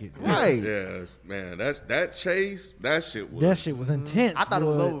gonna make it. Right. Yeah, man. That chase, that shit was intense. I thought it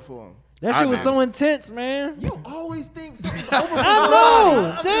was over for him. That shit was so intense, man. You always think something's over. I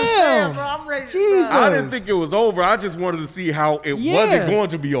know. Damn. Bro, I'm ready. Jesus. I didn't think it was over. I just wanted to see how it wasn't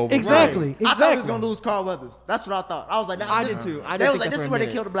going to be over. Exactly. I thought he was gonna lose Carl Weathers. That's what I thought. I was like, I did too. They was like, this is where they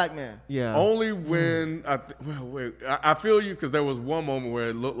killed a black man. Yeah. Only when I feel you, because there was one moment where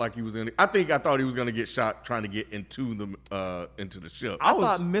it looked like he was in. I thought he was gonna get shot trying to get into the ship. I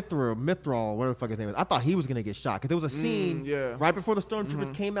thought Mithril, whatever the fuck his name is. I thought he was gonna get shot because there was a scene right before the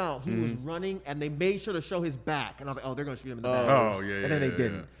stormtroopers came out. He was running, and they made sure to show his back, and I was like, oh, they're gonna shoot him in the back. And then they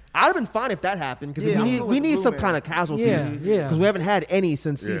didn't. I'd have been fine if that happened because we need some kind of casualties. Because we haven't had any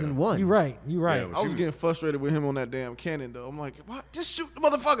since season 1. You're right. Yeah, I was getting frustrated with him on that damn cannon though. I'm like, what? Just shoot the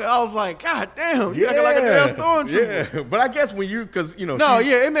motherfucker. I was like, God damn, you acting like a damn stormtrooper. Yeah, but I guess when because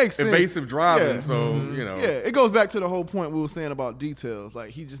it makes sense. Evasive driving, so you know. Yeah, it goes back to the whole point we were saying about details. Like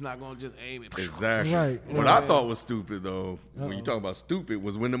he's just not gonna just aim it. Exactly. Right. What I thought was stupid though, when you talk about stupid,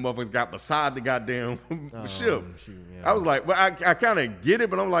 was when the motherfuckers got beside the goddamn ship. I was like, well, I kind of get it,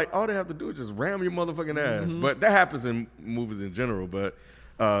 but I'm like, all they have to do is just ram your motherfucking ass. But that happens in movies in general. But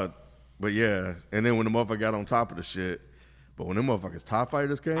yeah. And then when the motherfucker got on top of the shit, but when them motherfuckers TIE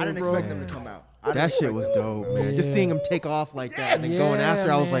fighters came, I didn't expect them to come out. That shit was dope, man. Just seeing him take off like that and then going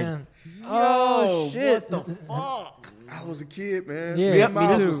after, I was like, oh shit, what the fuck? I was a kid, man. Yeah,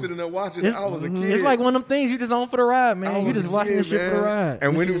 me too. Was sitting there watching. I was a kid. It's like one of them things you just on for the ride, man. You just watching this shit for the ride.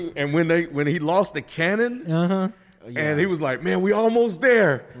 And when he lost the cannon. And he was like, man, we almost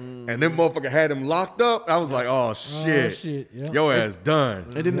there. And then motherfucker had him locked up. I was like, oh, shit. Your ass done.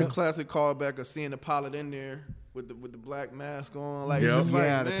 And then the classic callback of seeing the pilot in there with the black mask on. Like, just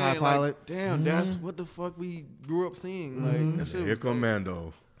like, the TIE pilot. Like, damn, that's what the fuck we grew up seeing. Like, that shit Here come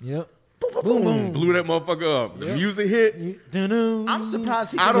Mando. Yep. Boom, boom, blew that motherfucker up. The music hit. I'm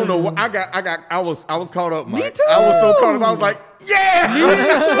surprised. I don't know what I was caught up. Me Mike. too. I was so caught up. I was like, yeah, me too. I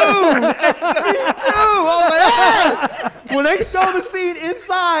was like, yes. When they showed the scene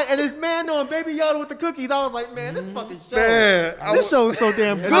inside and it's Mando and Baby Yoda with the cookies, I was like, man, this fucking show. This show is so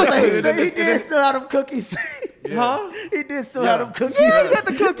damn good. He did still have them cookies. Huh? He did still have them cookies. Yeah, he had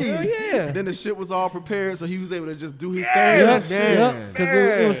the cookies. Yeah. Then the shit was all prepared, so he was able to just do his thing. It was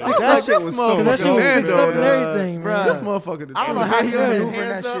That shit was so that shit was fixed up and everything, bro. This motherfucker. I don't know how he maneuvering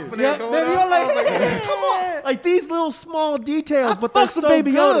hands that up shit. and then going out. Like, come on. Like these little small details, but they're so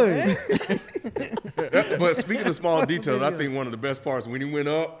Baby good. But speaking of small details, I think one of the best parts when he went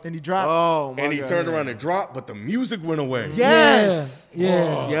up And he dropped. Oh my and he God. turned around and dropped, but the music went away. Yes.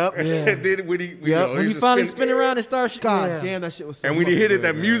 Yeah. Yep. And then when he, When he finally spin around and start shit. God damn, that shit was so and when he hit it,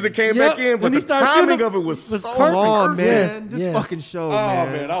 that music came back in, but When he the started timing shooting, of it was so perfect. long, man. Yes, This yes. fucking show, Oh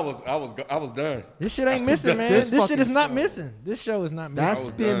man. man, I was done. This shit ain't missing, man. This This shit is fucking not show. missing. This show is not missing. That was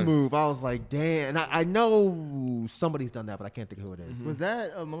spin done. move, I was like, damn. And I know somebody's done that, but I can't think of who it is. Was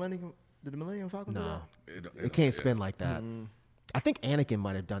that a Millennium? Did the Millennium Falcon do No, that? it can't spin like that. I think Anakin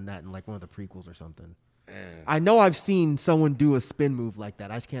might have done that in like one of the prequels or something. I know I've seen someone do a spin move like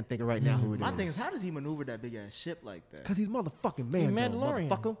that. I just can't think of right now who it is. My thing is, how does he maneuver that big ass ship like that? Because he's motherfucking Mando, Mandalorian.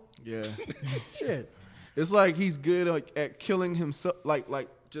 motherfucker. Yeah. shit. It's like he's good at killing himself, like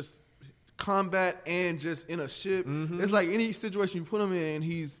just combat and just in a ship. It's like any situation you put him in,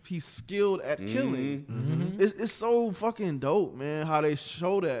 he's skilled at killing. It's so fucking dope, man. How they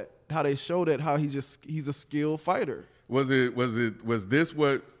show that. How he's a skilled fighter. Was this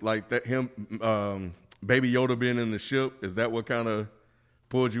what like that him Baby Yoda being in the ship? Is that what kind of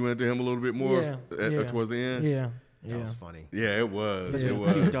pulled you into him a little bit more towards the end? Yeah. That was funny. Yeah, it was. He It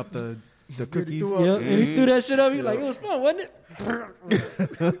was. cubed up the cookies. Yep. And he threw that shit up. He like, it was fun, wasn't it?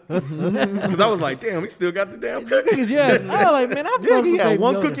 Because I was like, damn, he still got the damn cookies. Yes. I was like, man, I fucks He with had Baby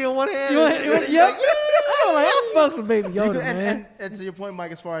one Yoda. cookie in one hand. Yep. I fucks with Baby Yoda, man. And to your point,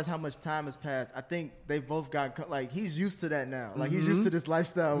 Mike, as far as how much time has passed, I think they've both got like he's used to that now. Like he's used to this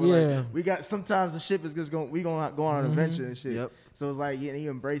lifestyle. Where, like, we got sometimes the ship is just going. We gonna go on an adventure and shit. Yep. So it's like he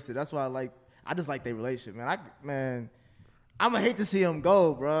embraced it. That's why I just like their relationship, man. I'm gonna hate to see him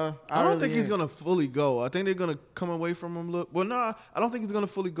go, bro. I don't think he's gonna fully go. I think they're gonna come away from him. I don't think he's gonna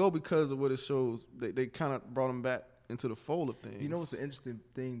fully go because of what it shows. They kind of brought him back into the fold of things. You know what's the interesting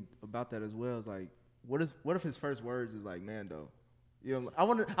thing about that as well is like, what if his first words is like Mando? You know, I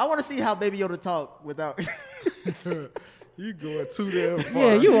want to see how Baby Yoda talk without. You going too damn far.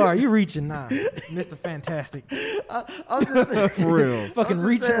 Yeah, you are. You reaching now, Mr. Fantastic. I'm just saying, For real. Fucking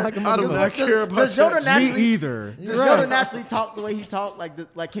reaching like a I do motherfucker. not care about does Yoda that. naturally, Me either. Does Right. Yoda naturally talk the way he talk?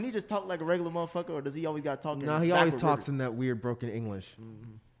 Like, can he just talk like a regular motherfucker, or does he always got to talk? No, he always talks in that weird broken English.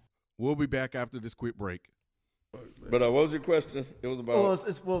 We'll be back after this quick break. But what was your question? It was about.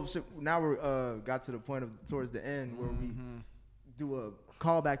 Now we're got to the point of towards the end where we do a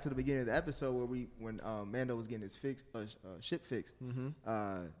callback to the beginning of the episode when Mando was getting his ship fixed.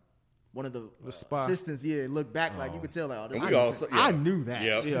 One of the assistants, looked back like you could tell like, oh, this I knew that.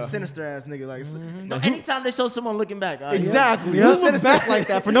 Yeah. This is a sinister ass nigga. Like, no, anytime they show someone looking back, Exactly. Yeah. Who looks back like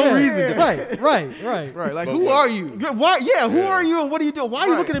that for no reason? Right. Right. Like, who are you? Why? Yeah, who are you and what are you doing? Why are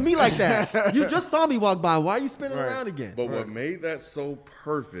you looking at me like that? You just saw me walk by. Why are you spinning around again? But what made that so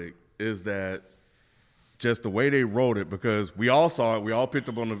perfect is that just the way they wrote it, because we all saw it, we all picked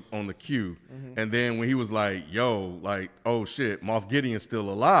up on the cue, and then when he was like, "Yo, like, oh shit, Moff Gideon's still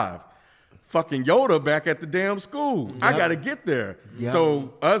alive." Fucking Yoda back at the damn school. Yep. I gotta get there. Yep.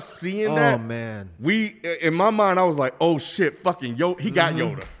 So us seeing that, man, in my mind, I was like, oh shit, fucking Yoda. He got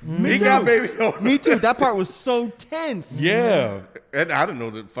Yoda. He got Baby Yoda. Me too. That part was so tense. Yeah, and I didn't know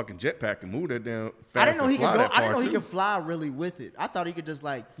that fucking jetpack can move that damn fast. I didn't know he could go. I didn't know he could fly really with it. I thought he could just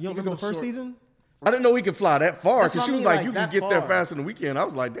like. You don't remember the first season? I didn't know he could fly that far because she was like, you can get there far. fast in the weekend. I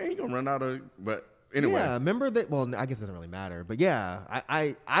was like, dang, he gonna run out of. But anyway, yeah. Remember that? Well, I guess it doesn't really matter. But yeah,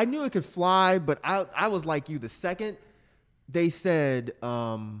 I knew it could fly, but I was like you. The second they said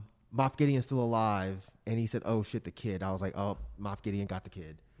Moff Gideon's still alive, and he said, "Oh shit, the kid," I was like, "Oh, Moff Gideon got the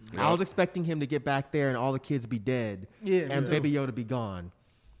kid." Yep. I was expecting him to get back there and all the kids be dead, and Baby Yoda be gone.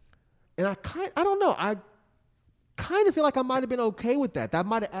 And I don't know. I kind of feel like I might have been okay with that. That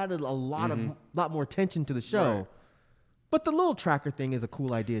might have added a lot more tension to the show. Right. But the little tracker thing is a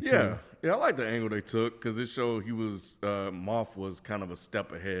cool idea too. Yeah, I like the angle they took because it showed he was Moff was kind of a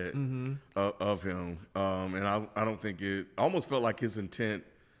step ahead of him, and I don't think it almost felt like his intent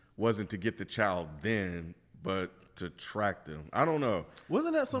wasn't to get the child then, but to track them. I don't know.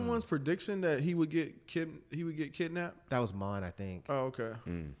 Wasn't that someone's prediction that he would get kidnapped? That was mine, I think. Oh, okay.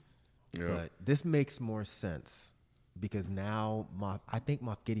 Yeah. But this makes more sense because now I think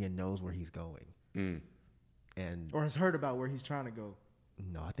Moff Gideon knows where he's going. Or has heard about where he's trying to go.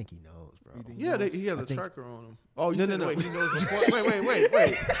 No, I think he knows, bro. Yeah, he has a tracker on him. Oh, you said no. Wait, he knows before. Wait.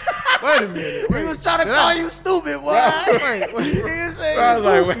 Wait a minute. He was trying to call you stupid, boy. Wait. He was saying I was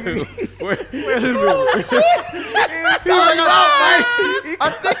like, wait a minute. I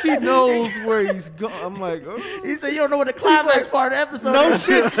think he knows where he's going. I'm like, oh. He said you don't know what the climax part of the episode No is.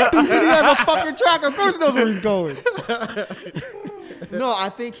 shit, stupid. He has a fucking tracker. Of course he knows where he's going. No, I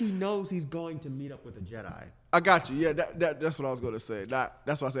think he knows he's going to meet up with a Jedi. I got you. Yeah, that's what I was going to say.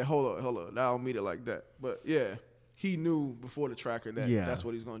 That's why I said, hold on. I don't mean it like that. But yeah, he knew before the tracker that that's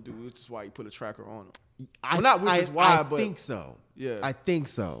what he's going to do, which is why he put a tracker on him. I think so. Yeah. I think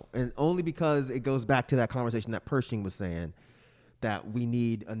so. And only because it goes back to that conversation that Pershing was saying that we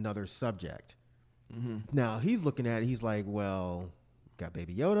need another subject. Now, he's looking at it. He's like, well, we got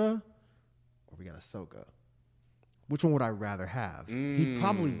Baby Yoda or we got Ahsoka. Which one would I rather have? He'd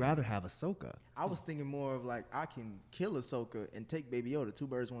probably rather have Ahsoka. I was thinking more of like I can kill Ahsoka and take Baby Yoda, 2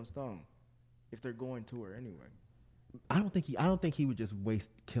 birds, 1 stone, if they're going to her anyway. I don't think he would just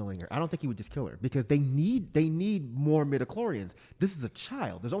waste killing her. I don't think he would just kill her because they need more midichlorians. This is a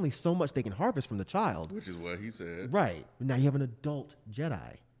child. There's only so much they can harvest from the child. Which is what he said. Right. Now you have an adult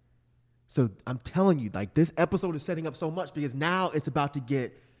Jedi. So I'm telling you, like this episode is setting up so much because now it's about to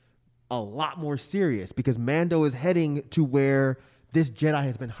get a lot more serious because Mando is heading to where this Jedi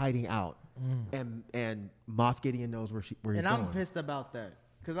has been hiding out. And Moff Gideon knows where he's going. And I'm pissed about that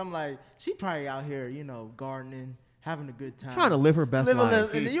because I'm like, she probably out here, gardening, having a good time, trying to live her best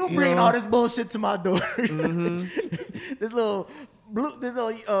life. And you're bringing all this bullshit to my door. This little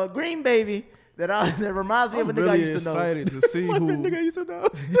green baby that reminds me of a nigga I used to know.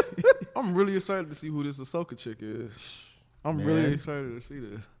 I'm really excited to see who this Ahsoka chick is. I'm really excited to see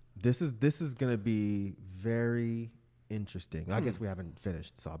this. This is going to be very interesting. I guess we haven't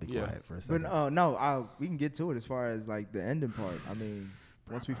finished, so I'll be quiet for a second. But we can get to it as far as like the ending part. I mean,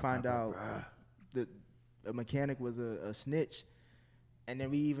 once we find out that a mechanic was a snitch, and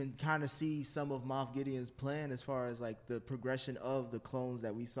then we even kind of see some of Moff Gideon's plan as far as like the progression of the clones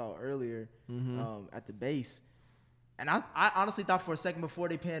that we saw earlier at the base. And I honestly thought for a second before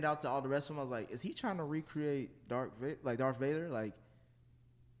they panned out to all the rest of them, I was like, is he trying to recreate Darth Vader? Like,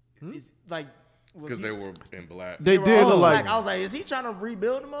 is like because they were in black. They did look like. I was like, is he trying to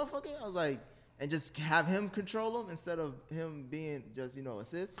rebuild the motherfucker? I was like, and just have him control him instead of him being just a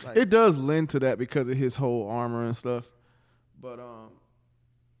Sith. Like, It does lend to that because of his whole armor and stuff. But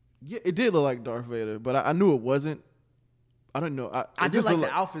yeah, it did look like Darth Vader, but I knew it wasn't. I don't know. I just like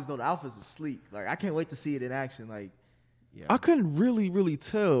the outfits though. The outfits are sleek. Like I can't wait to see it in action. Like, Yeah. I couldn't really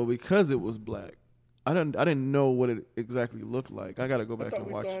tell because it was black. I didn't know what it exactly looked like. I got to go back and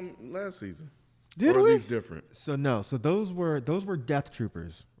watch. We saw him last season. Did or we? Are these different? So no, so those were Death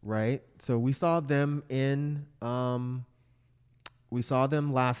Troopers, right? So we saw them we saw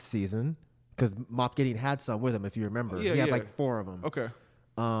them last season because Moff Gideon had some with him, if you remember. Yeah, he had yeah. like 4 of them. Okay.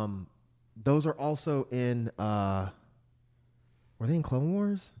 Those are also in were they in Clone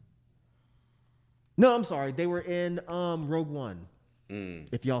Wars? No, I'm sorry. They were in Rogue One.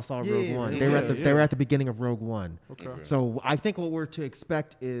 If y'all saw Rogue One, they were at the beginning of Rogue One. Okay. So I think what we're to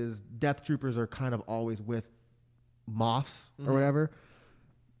expect is Death Troopers are kind of always with Moffs or whatever.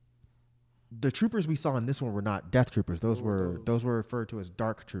 The troopers we saw in this one were not Death Troopers. Those were referred to as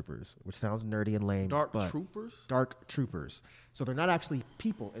Dark Troopers, which sounds nerdy and lame. Dark Troopers? Dark Troopers. So they're not actually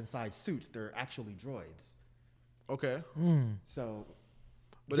people inside suits. They're actually droids. Okay. So,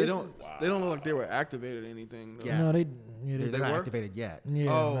 But they don't look like they were activated or anything. Though. Yeah. No, they're they not were? activated yet.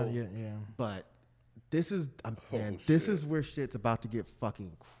 yeah, Oh. not yet, yeah. But this is this is where shit's about to get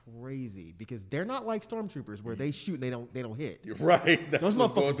fucking crazy because they're not like stormtroopers where they shoot and they don't hit. You're right. That's Those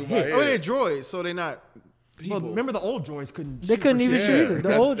what's going motherfuckers through my hit. head. Oh, they're droids, so they're not people. Well, remember the old droids couldn't. They shoot couldn't for even shit. shoot either. The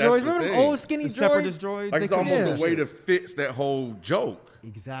That's- old that's droids, the remember them thing. old skinny The droids? separatist droids. Like they it's couldn't almost shoot a for way shit. to fix that whole joke.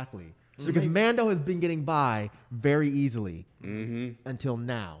 Exactly. Because Mando has been getting by very easily until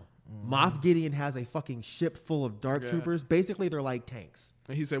now. Moff Gideon has a fucking ship full of dark troopers. Basically, they're like tanks.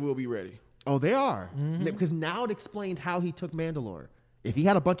 And he said we'll be ready. Oh, they are. Because now it explains how he took Mandalore. If he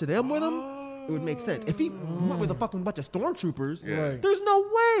had a bunch of them with him, it would make sense. If he went with a fucking bunch of stormtroopers, Right. there's no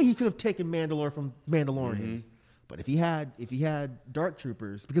way he could have taken Mandalore from Mandalorians. But if he had dark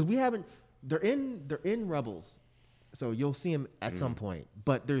troopers, because we haven't, they're in Rebels, so you'll see him at some point.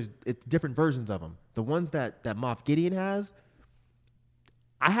 But it's different versions of them. The ones that Moff Gideon has,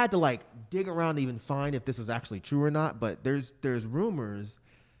 I had to like dig around to even find if this was actually true or not. But there's rumors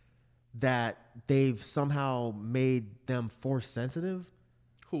that they've somehow made them force sensitive.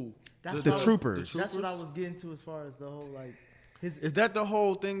 Who? That's The what I was- troopers. That's what I was getting to as far as the whole like his. Is that the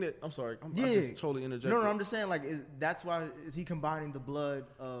whole thing that? I'm sorry. I just totally interjected. No, I'm just saying like that's why is he combining the blood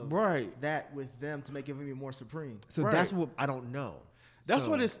of that with them to make him even more supreme? So that's what I don't know. That's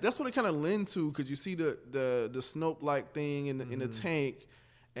what it kind of lends to because you see the Snoke like thing in the tank,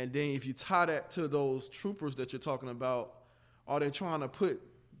 and then if you tie that to those troopers that you're talking about, are they trying to put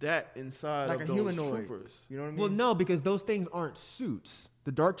that inside Like of a those humanoid. troopers? You know what I mean? Well, no, because those things aren't suits.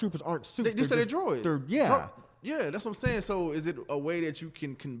 The dark troopers aren't suits. They said they're droids. Yeah. Yeah, that's what I'm saying. So is it a way that you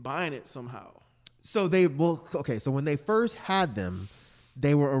can combine it somehow? So so when they first had them,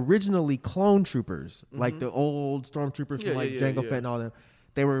 they were originally clone troopers, like the old stormtroopers from Jango Fett and all them.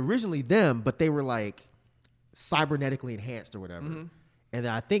 They were originally them, but they were like cybernetically enhanced or whatever. And then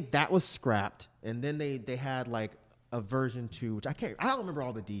I think that was scrapped. And then they had like a version 2, which I don't remember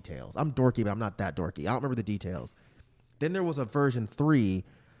all the details. I'm dorky, but I'm not that dorky. I don't remember the details. Then there was a version 3,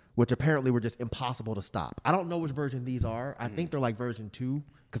 which apparently were just impossible to stop. I don't know which version these are. I think they're like version 2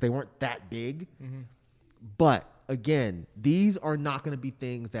 because they weren't that big. But again, these are not going to be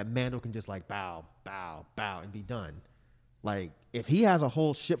things that Mando can just like bow, bow, bow and be done. Like if he has a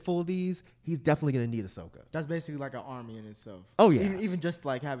whole ship full of these, he's definitely going to need Ahsoka. That's basically like an army in itself. Oh, yeah. Even just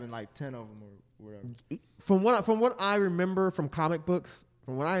like having like 10 of them or whatever. From what I remember from comic books,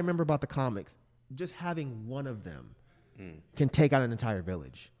 from what I remember about the comics, just having one of them can take out an entire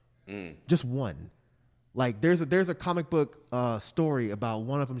village. Just one. Like there's a comic book story about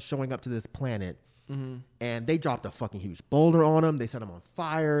one of them showing up to this planet, and they dropped a fucking huge boulder on him. They set him on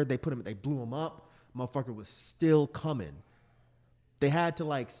fire. They blew him up. Motherfucker was still coming. They had to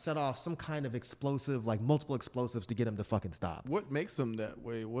like set off some kind of explosive, like multiple explosives, to get him to fucking stop. What makes them that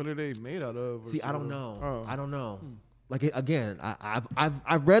way? What are they made out of? See, I don't know. I don't know. Like again,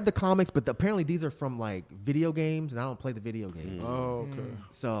 I've read the comics, but apparently these are from like video games, and I don't play the video games. Oh, okay.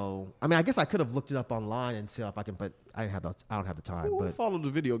 So I mean, I guess I could have looked it up online and see if I can, but I don't have the time. Who But followed the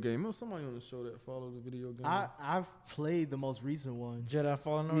video game? There was somebody on the show that followed the video game. I've played the most recent one. Jedi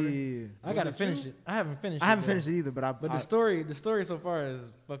Fallen Order. Yeah, I gotta finish it. I haven't finished. I haven't finished it either, but the story so far is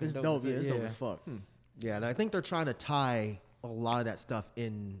fucking it's dope. dope. Yeah, it's dope as fuck. yeah, and I think they're trying to tie a lot of that stuff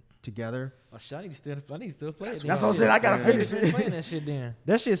in together. Oh shit! I need to still play it. That's what I'm saying. I gotta finish it. Playing that shit. Then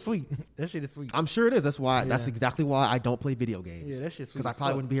that shit's sweet. That shit is sweet. I'm sure it is. That's why. Yeah. That's exactly why I don't play video games. Yeah, that shit's sweet. Because I as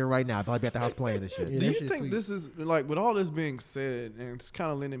probably fuck. wouldn't be here right now. I'd probably be at the house playing this shit. Yeah, Do that you shit's think sweet. this is like, with all this being said, and it's kind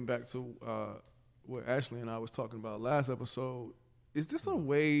of leaning back to what Ashley and I was talking about last episode? Is this a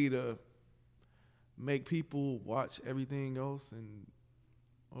way to make people watch everything else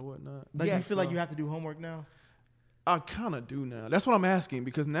or whatnot? Like Yeah, you feel like you have to do homework now? I kind of do now. That's what I'm asking,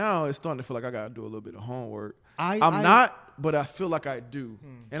 because now it's starting to feel like I got to do a little bit of homework. I'm not, but I feel like I do,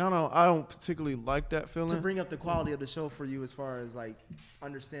 and I don't particularly like that feeling. To bring up the quality of the show for you as far as like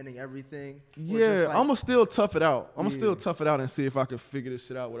understanding everything. Or Yeah, just, like, I'm gonna still tough it out. I'm gonna Yeah. still tough it out and see if I can figure this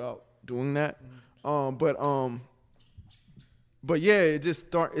shit out without doing that. But yeah, it's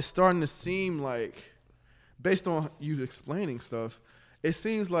starting to seem like, based on you explaining stuff, it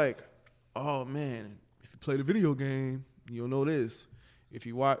seems like, oh man, if you play the video game, you'll know this. If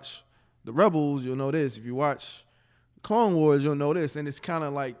you watch the Rebels, you'll know this. If you watch Clone Wars, you'll know this. And it's kind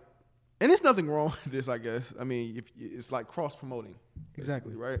of like, and there's nothing wrong with this, I guess. I mean, if it's like cross promoting,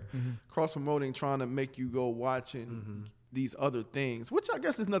 Exactly. right? Cross promoting, trying to make you go watching these other things, which I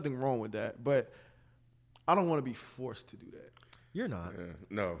guess there's nothing wrong with that. But I don't want to be forced to do that. You're not. Yeah,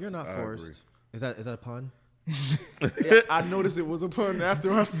 no, You're not I forced. agree. Is that a pun? Yeah, I noticed it was a pun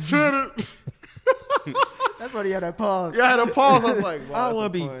after I said it. That's why he had that pause. Yeah, I had a pause. I was like, I wow, don't wanna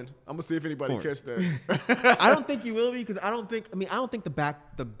that's a be pun. I'm gonna see if anybody forced. catch that. I don't think you will be because I don't think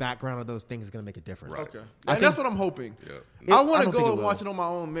the background of those things is gonna make a difference. Okay, I and that's think- what I'm hoping. Yeah. I want I to don't think go it and will. watch it on my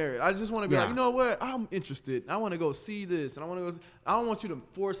own merit. I just want to be Yeah. like, you know what? I'm interested. I want to go see this, and I want to go. I don't want you to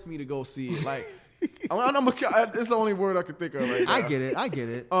force me to go see it. Like, it's the only word I can think of right now. I get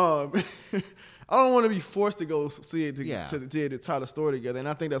it. I don't want to be forced to go see it Yeah. to tie the story together. And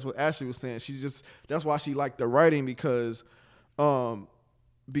I think that's what Ashley was saying. That's why she liked the writing, because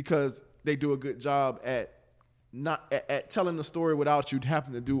they do a good job at telling the story without you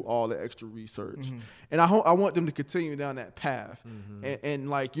having to do all the extra research. And I want them to continue down that path. And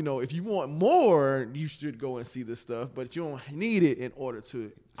like, you know, if you want more, you should go and see this stuff, but you don't need it in order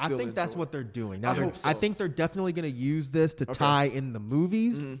to I still think that's enjoy. what they're doing. I Now, hope so. I think they're definitely going to use this to tie in the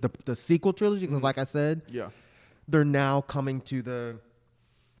movies, the sequel trilogy. Because, like I said, Yeah. they're now coming to the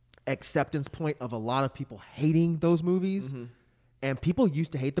acceptance point of a lot of people hating those movies. And people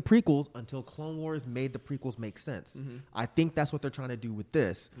used to hate the prequels until Clone Wars made the prequels make sense. I think that's what they're trying to do with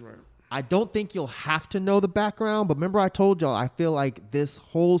this. Right. I don't think you'll have to know the background, but remember I told y'all I feel like this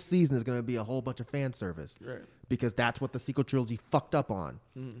whole season is going to be a whole bunch of fan service. Right. Because that's what the sequel trilogy fucked up on.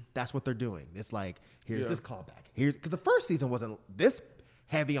 That's what they're doing. It's like, here's this callback. Because the first season wasn't this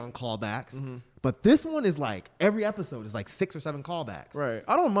heavy on callbacks, but this one is like, every episode is like 6 or 7 callbacks. Right.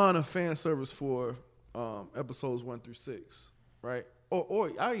 I don't mind a fan service for episodes 1 through 6. Right.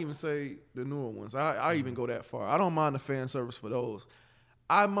 Or I even say the newer ones. I even go that far. I don't mind the fan service for those.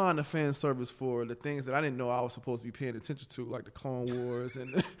 I mind the fan service for the things that I didn't know I was supposed to be paying attention to, like the Clone Wars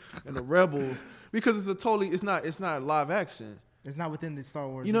and the Rebels, because it's not live action. It's not within the Star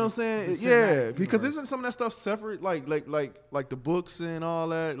Wars. You know what I'm saying? the Yeah, cinematic because universe. isn't some of that stuff separate? Like the books and all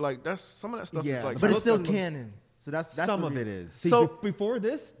that. Like that's some of that stuff. Yeah, is like, but it's still listen, canon. So that's Some the of re- it is. See, So- before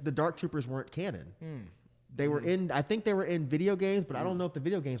this, the Dark Troopers weren't canon. They were I think they were in video games, but I don't know if the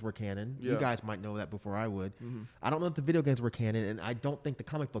video games were canon. You Yeah. guys might know that before I would. I don't know if the video games were canon, and I don't think the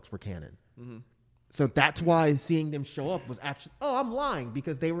comic books were canon. So that's why seeing them show up was actually, I'm lying,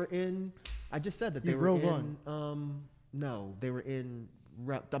 because they were in, I just said that they Yeah, were Rogue in, One. no, they were in,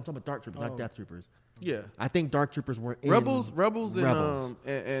 I'm talking about Dark Troopers, not Death Troopers. Yeah. I think Dark Troopers were in Rebels and Rebels.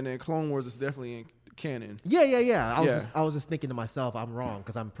 and Clone Wars is definitely in canon. Yeah. Yeah. I was just thinking to myself, I'm wrong,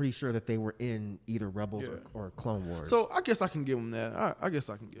 because I'm pretty sure that they were in either Rebels or Clone Wars. So I guess I can give them that. I guess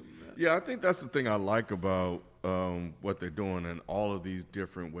I can give them that. Yeah, I think that's the thing I like about what they're doing and all of these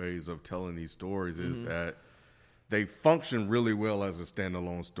different ways of telling these stories is that they function really well as a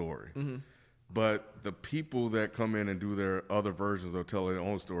standalone story. But the people that come in and do their other versions or tell their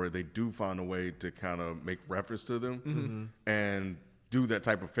own story, they do find a way to kind of make reference to them and do that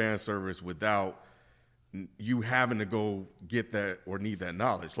type of fan service without you having to go get that or need that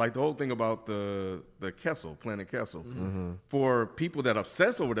knowledge. Like the whole thing about the Kessel, Planet Kessel. For people that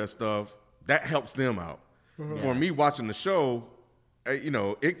obsess over that stuff, that helps them out. for me watching the show,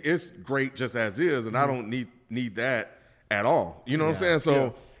 it's great just as is, and I don't need that at all. You know what I'm saying?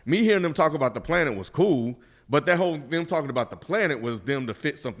 So me hearing them talk about the planet was cool, but that whole them talking about the planet was them to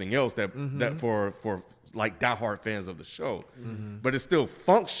fit something else that for like diehard fans of the show. But it still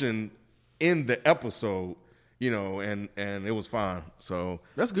functioned in the episode, and it was fine. So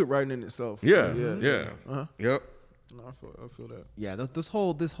that's good writing in itself. Yeah. Yep. No, I feel that. Yeah, this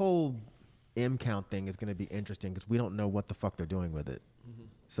whole M count thing is going to be interesting because we don't know what the fuck they're doing with it.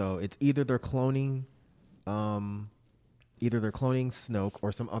 So it's either they're cloning Snoke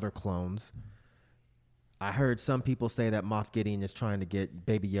or some other clones. I heard some people say that Moff Gideon is trying to get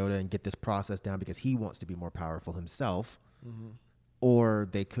Baby Yoda and get this process down because he wants to be more powerful himself. Or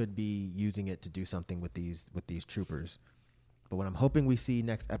they could be using it to do something with these troopers. But what I'm hoping we see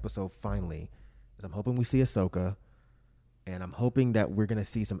next episode finally is I'm hoping we see Ahsoka, and I'm hoping that we're gonna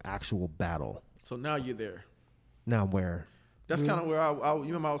see some actual battle. So now you're there. Now where? That's kind of where I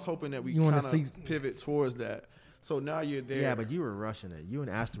was hoping that we kind of pivot towards that. So now you're there. Yeah, but you were rushing it. You and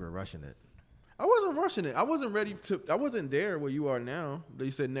Astor were rushing it. I wasn't rushing it. I wasn't ready to. I wasn't there where you are now.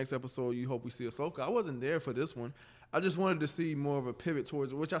 You said next episode you hope we see Ahsoka. I wasn't there for this one. I just wanted to see more of a pivot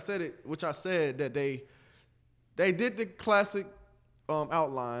towards it, which I said that they did the classic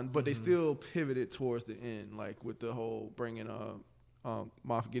outline, but they still pivoted towards the end, like with the whole bringing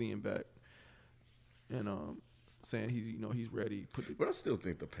Moff Gideon back and saying he's ready. But I still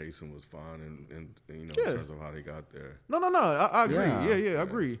think the pacing was fine, and in terms of how they got there. No, I agree. Yeah, I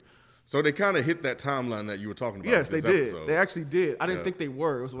agree. So they kind of hit that timeline that you were talking about. Yes, they did. Episode. They actually did. I didn't think they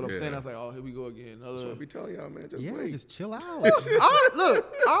were. That's what I'm saying. I was like, oh, here we go again. That's what I be telling y'all, man. Just wait. Just chill out.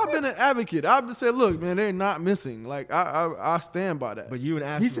 Look, I've been an advocate. I've been saying, look, man, they're not missing. Like I stand by that. But you and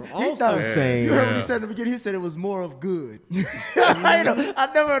Astor also saying. You heard what he said in the beginning. He said it was more of good. I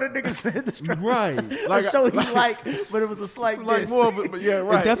never heard a nigga say this. Right. Like a show he liked, but it was a slight like more of it, but yeah,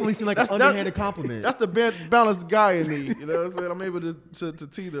 right. It definitely seemed like an underhanded compliment. That's the balanced guy in me. You know what I'm saying? I'm able to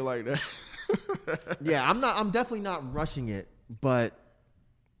teeter like that. Yeah, I'm definitely not rushing it, but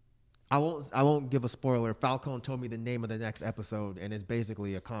I won't give a spoiler. Falcone told me the name of the next episode, and it's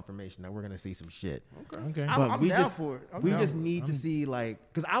basically a confirmation that we're gonna see some shit. Okay. But I'm down for it. We just need to see, like,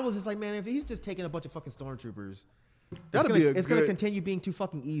 because I was just like, man, if he's just taking a bunch of fucking stormtroopers, it's gonna continue being too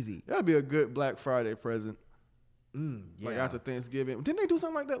fucking easy. That'd be a good Black Friday present. Yeah. Like after Thanksgiving. Didn't they do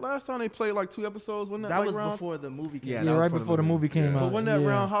something like that last time? They played like 2 episodes. Wasn't That like was around? before the movie came Yeah, out. Yeah, right before the movie came out. But wasn't that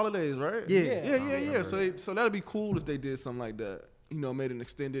around holidays, right? Yeah. So that'd be cool if they did something like that. Made an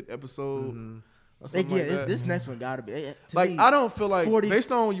extended episode. Or something like that. This next one gotta be. Like, I don't feel like, 40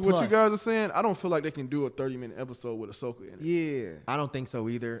 based on what plus. you guys are saying, I don't feel like they can do a 30-minute episode with Ahsoka in it. Yeah. I don't think so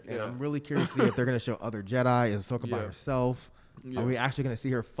either. And Yeah. I'm really curious to see if they're gonna show other Jedi. Is Ahsoka by Yeah. herself? Yeah. Are we actually gonna see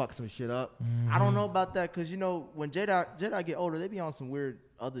her fuck some shit up? I don't know about that because when Jedi get older, they be on some weird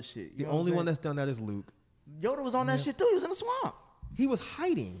other shit. The only one that's done that is Luke. Yoda was on that shit too. He was in a swamp. He was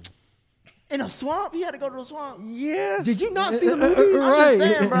hiding. In a swamp? He had to go to the swamp. Yes. Did you not see the movies? I'm just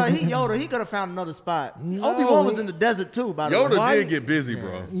saying, bro. He Yoda. He could have found another spot. No, Obi-Wan was in the desert too. By the way, Yoda did get busy,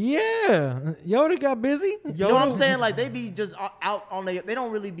 bro. Yeah. Yoda got busy. You know what I'm saying? Like they be just out on they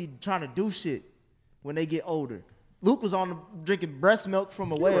don't really be trying to do shit when they get older. Luke was drinking breast milk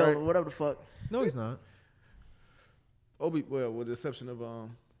from a whale right. or whatever the fuck. No, he's not. With the exception of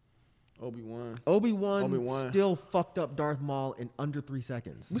Obi-Wan. Obi-Wan still fucked up Darth Maul in under 3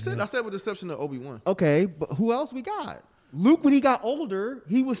 seconds. I said with the exception of Obi-Wan. Okay, but who else we got? Luke, when he got older,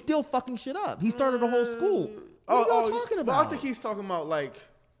 he was still fucking shit up. He started a whole school. What are you talking about? Well, I think he's talking about like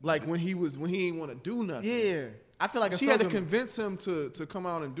when he didn't want to do nothing. Yeah, I feel like she had to convince him to come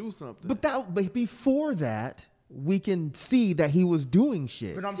out and do something. But before that, we can see that he was doing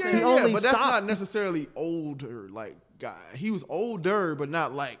shit. But I'm yeah, saying yeah, only but that's stopped- not necessarily older like guy. He was older, but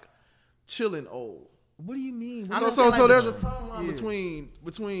not like chilling old. What do you mean? So there's a timeline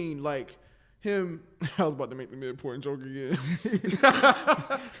between like him. I was about to make the mid-important joke again.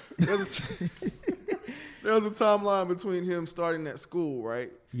 There's a timeline between him starting at school,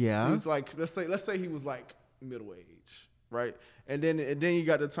 right? Yeah. He was like, let's say he was like middle age, right? And then you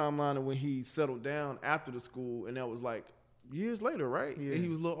got the timeline of when he settled down after the school, and that was like years later, right? Yeah. And he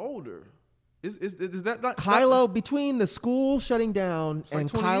was a little older. Is that not Kylo between the school shutting down like and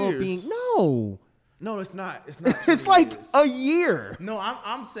 20 Kylo years. being no? No, it's not. It's not. It's 20 like years. a year. No,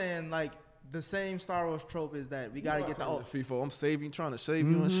 I'm saying like the same Star Wars trope is that we gotta get the old. FIFO. I'm trying to save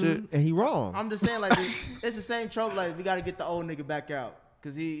you and shit. And he wrong. I'm just saying like it's the same trope. Like we gotta get the old nigga back out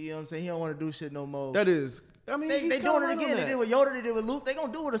because he, you know what I'm saying, he don't want to do shit no more. That is. I mean, They he's doing kinda it right again. on They that. did with Yoda. They did with Luke. They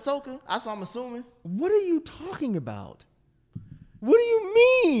gonna do it with Ahsoka. That's what I'm assuming. What are you talking about? What do you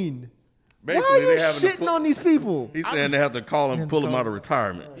mean? Basically, Why are you they having shitting on these people? He's saying they have to call him, pull him out of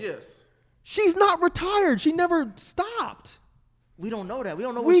retirement. Yes. She's not retired. She never stopped. We don't know that. We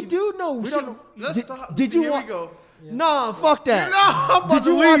don't know. We do know. We don't know. Let's stop. Did See, you here watch? we go. Nah, fuck that. No, I'm about Did to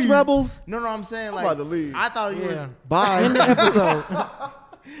you watch leave. Rebels? No, I'm saying like about to leave. I thought you Yeah. were. Bye. In the episode. Y'all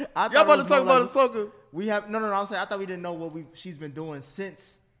about to talk about Ahsoka? We have no. I'm saying I thought we didn't know what she's been doing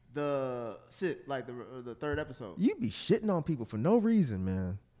since the third episode. You be shitting on people for no reason,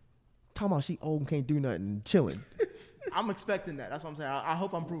 man. Talking about she old and can't do nothing, chilling. I'm expecting that. That's what I'm saying. I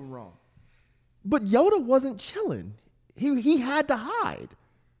hope I'm proven wrong. But Yoda wasn't chilling. He had to hide.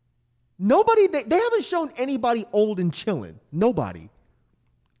 Nobody, they haven't shown anybody old and chilling. Nobody.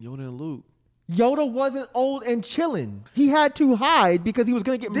 Yoda and Luke. Yoda wasn't old and chilling. He had to hide because he was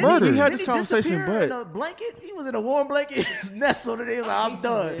going to get murdered. we had Did this he conversation, disappear but- in a blanket? He was in a warm blanket. His nestled, and he was like, "I'm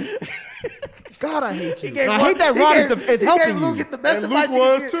done." God, I hate you. gave I one- hate that he Rod gave- is he helping gave Luke you. the best And advice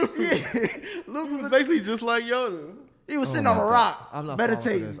Luke he was, could too. get. Yeah. Luke He was was basically just like Yoda. he was sitting on a rock, I'm not falling for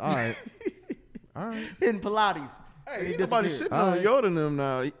meditating, this. All right. All right. in Pilates. Hey, And he ain't nobody disappeared. shitting on Yoda and them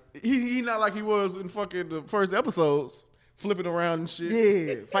now. He not like he was in fucking the first episodes, flipping around and shit.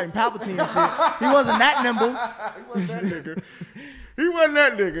 Yeah, fighting Palpatine and shit. He wasn't that nimble. He wasn't that nigga. He wasn't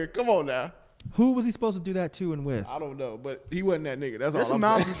that nigga. Come on now. Who was he supposed to do that to and with? I don't know, but he wasn't that nigga. That's There's all some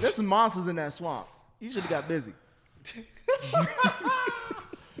I'm monsters. saying. There's some monsters in that swamp. You should have got busy.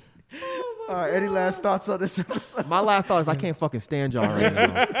 All right, any last thoughts on this episode? My last thought is I can't fucking stand y'all right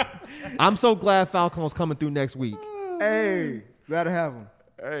now. I'm so glad Falcon's coming through next week. Hey, glad to have him.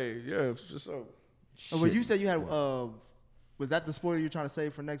 Hey, yeah, for sure. Oh, well, you said you had. Was that the spoiler you're trying to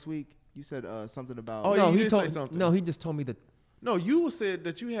save for next week? You said something about. Oh, No, you he did told say something. No, he just told me that. No, you said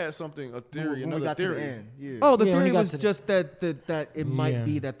that you had something, a theory, when we another got to the theory. end. Yeah. Oh, the Yeah, when theory he got was to the- just that it might Yeah.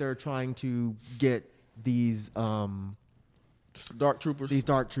 be that they're trying to get these Dark Troopers. these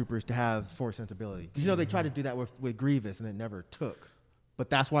dark troopers to have force sensibility. 'Cause, you know, they tried to do that with Grievous and it never took. But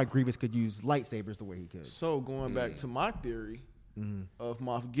that's why Grievous could use lightsabers the way he could. So going back to my theory of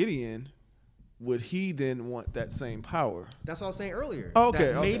Moff Gideon, would he then want that same power? That's what I was saying earlier. Oh, okay,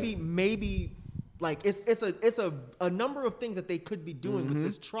 That okay. maybe, like it's a number of things that they could be doing with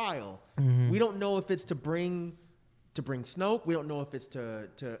this trial. We don't know if it's to bring Snoke. We don't know if it's to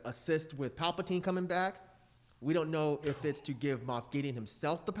assist with Palpatine coming back. We don't know if it's to give Moff Gideon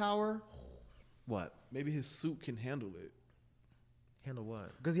himself the power. What? Maybe his suit can handle it. Handle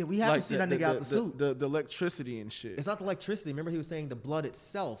what? Because we haven't seen that nigga out the suit. The electricity and shit. It's not the electricity. Remember, he was saying the blood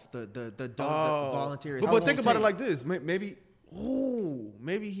itself, the volunteers. But think about it like this. Maybe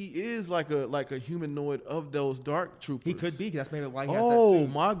he is like a humanoid of those dark troopers. He could be. That's maybe why he has that Oh suit.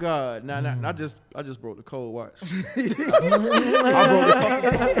 my God! I just broke the code. Watch. I broke the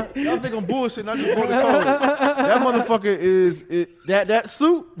fucking code. Y'all think I'm bullshitting? I just broke the code. That motherfucker that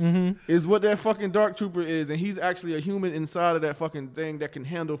suit is what that fucking dark trooper is, and he's actually a human inside of that fucking thing that can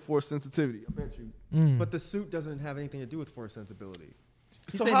handle force sensitivity. I bet you. But the suit doesn't have anything to do with force sensibility.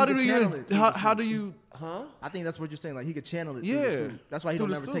 He So said how he do could you? channel it through How, the how suit. do you? Huh? I think that's what you're saying. Like he could channel it. Yeah. Through the suit. That's why he Through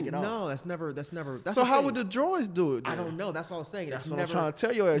don't the never take suit. it off. No, that's never. That's So the how thing. would the droids do it? I then? don't know. That's what I was saying. That's It's what never, I'm trying to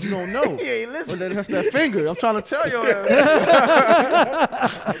tell you. You don't know. Yeah, listen. Well, that's that finger. I'm trying to tell your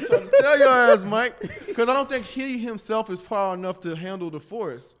ass. I'm trying to tell your ass, Mike. Because I don't think he himself is power enough to handle the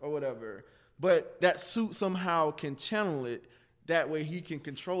force or whatever. But that suit somehow can channel it. That way he can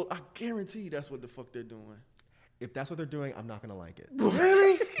control. I guarantee that's what the fuck they're doing. If that's what they're doing, I'm not gonna like it.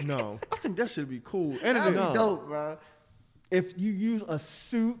 Really? No. I think that should be cool. And That'd it be dope, bro. If you use a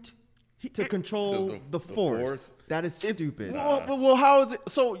suit to control the force, that is stupid. well, how is it?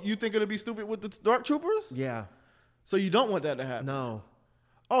 So you think it'll be stupid with the dark troopers? Yeah. So you don't want that to happen? No.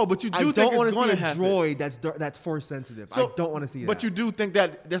 Oh, but you do I think don't want it's to see going a to happen. droid that's force sensitive. I don't want to see that. But you do think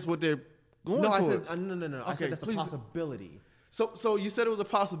that's what they're going No, I towards? said no. I Okay, said that's please. a possibility. So you said it was a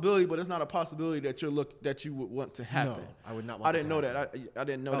possibility, but it's not a possibility that that you would want to happen. No, I would not want I that didn't to know that. happen. I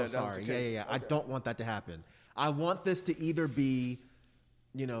didn't know Oh, that. That was sorry. the case. Yeah. I Okay. don't want that to happen. I want this to either be,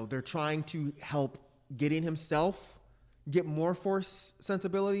 they're trying to help Gideon himself get more force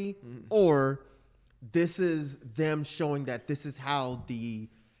sensibility, or this is them showing that this is how the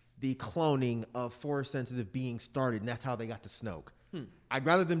cloning of force sensitive beings started, and that's how they got to Snoke. I'd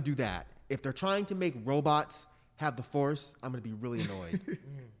rather them do that. If they're trying to make robots have the force, I'm going to be really annoyed.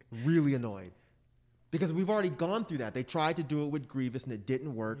 Really annoyed. Because we've already gone through that. They tried to do it with Grievous and it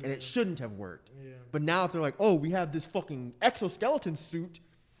didn't work, and it shouldn't have worked. Yeah. But now if they're like, oh, we have this fucking exoskeleton suit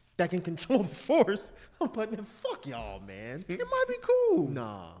that can control the force, I'm like, man, fuck y'all, man. It might be cool.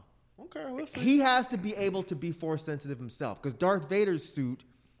 Nah. Okay, we'll see. He has to be able to be force sensitive himself, because Darth Vader's suit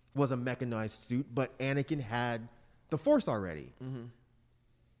was a mechanized suit, but Anakin had the force already.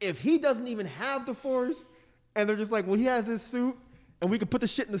 if he doesn't even have the Force, and they're just like, well, he has this suit, and we can put the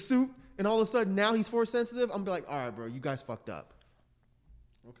shit in the suit, and all of a sudden now he's Force sensitive, I'm gonna be like, all right, bro, you guys fucked up.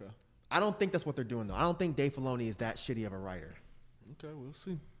 Okay. I don't think that's what they're doing, though. I don't think Dave Filoni is that shitty of a writer. Okay, we'll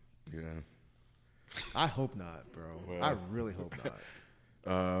see. Yeah. I hope not, bro. Well. I really hope not.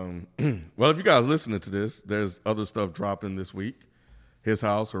 Well, if you guys listening to this, there's other stuff dropping this week. His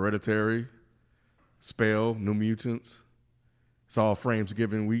House, Hereditary, Spell, New Mutants. It's all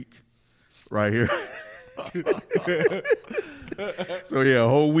Framesgiving week right here. So yeah, a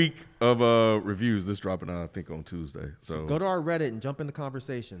whole week of reviews. This dropping I think on Tuesday. So Go to our Reddit and jump in the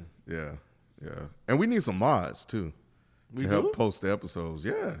conversation. yeah, and we need some mods too to help post the episodes.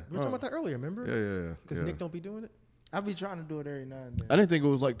 Yeah, We were talking about that earlier, remember? yeah. Because Nick don't be doing it. I'll be trying to do it every now and then. I didn't think it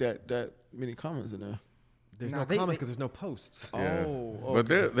was like that many comments in there. There's Nah, no they- comments because there's no posts. Yeah. Oh, But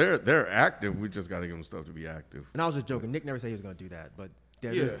they're active. We just got to give them stuff to be active. And I was just joking. Nick never said he was going to do that, but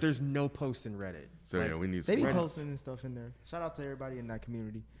Yeah. there's no posts in Reddit. So Like, yeah, we need They some be mods. posting and stuff in there. Shout out to everybody in that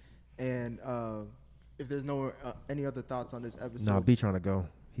community. And if there's no any other thoughts on this episode, Nah, B trying to go.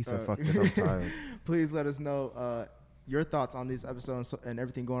 He said, fuck this, I'm tired. please let us know your thoughts on this episode and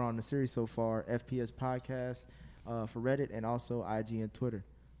everything going on in the series so far. FPS Podcast for Reddit and also IG and Twitter.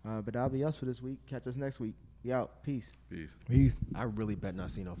 But that'll be us for this week. Catch us next week. We out. Peace. Peace. I really bet not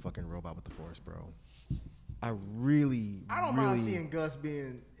see no fucking robot with the Force, bro. I really, I don't really, mind seeing Gus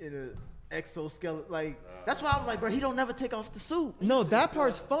being in an exoskeleton. Like that's why I was like, bro, he don't never take off the suit. No, that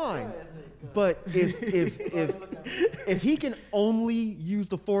part's fine. But if he can only use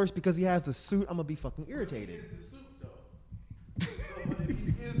the Force because he has the suit, I'm gonna be fucking irritated. the suit though. So if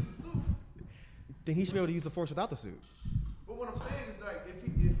he is the suit, Then he should be able to use the Force without the suit. but what I'm saying is like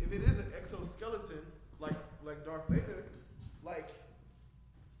if it is an exoskeleton like Darth Vader, like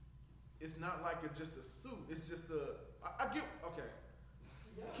it's not like it's just a suit. It's just I get okay.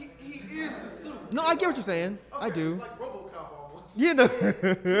 He is the suit. No, I get what you're saying. Okay, I do. It's like RoboCop almost. You know.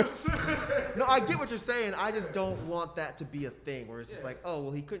 No, I get what you're saying. I just don't want that to be a thing where it's just like, oh,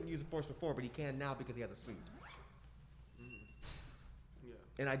 well, he couldn't use the Force before, but he can now because he has a suit. Yeah.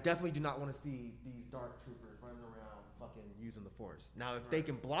 And I definitely do not want to see these dark troopers running around fucking using the Force. Now, if they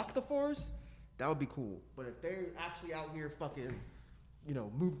can block the Force, that would be cool. But if they're actually out here fucking,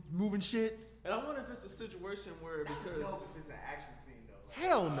 moving shit, And I wonder if it's a situation where because if it's an action scene though.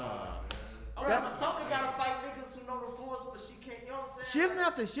 hell no. Ahsoka gotta fight niggas who know the Force, but she can't. You know what I'm saying? She doesn't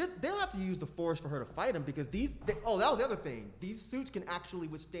have to. They don't have to use the Force for her to fight him because that was the other thing. These suits can actually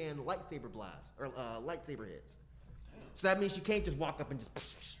withstand lightsaber blasts or lightsaber hits. So that means she can't just walk up and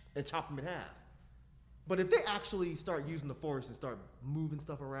just and chop them in half. But if they actually start using the Force and start moving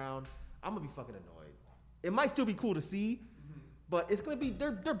stuff around, I'm gonna be fucking annoyed. It might still be cool to see, but it's gonna be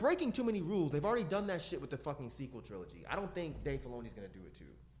they're breaking too many rules. They've already done that shit with the fucking sequel trilogy. I don't think Dave Filoni's gonna do it too.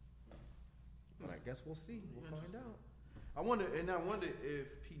 But I guess we'll see. We'll find out. I wonder if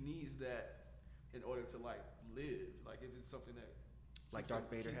he needs that in order to like live. Like if it's something that Like Darth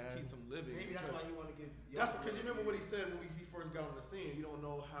Vader has. keeps him living. Maybe that's why you want to get. That's because you remember what he said when he first got on the scene. You don't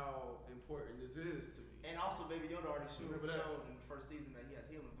know how important this is to me. And also, Baby Yoda already showed Remember that? in the first season that he has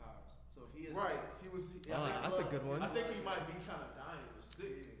healing powers. So if he is Right. He was. That's a good one. I think he might be kind of dying or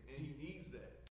sick, and he needs that.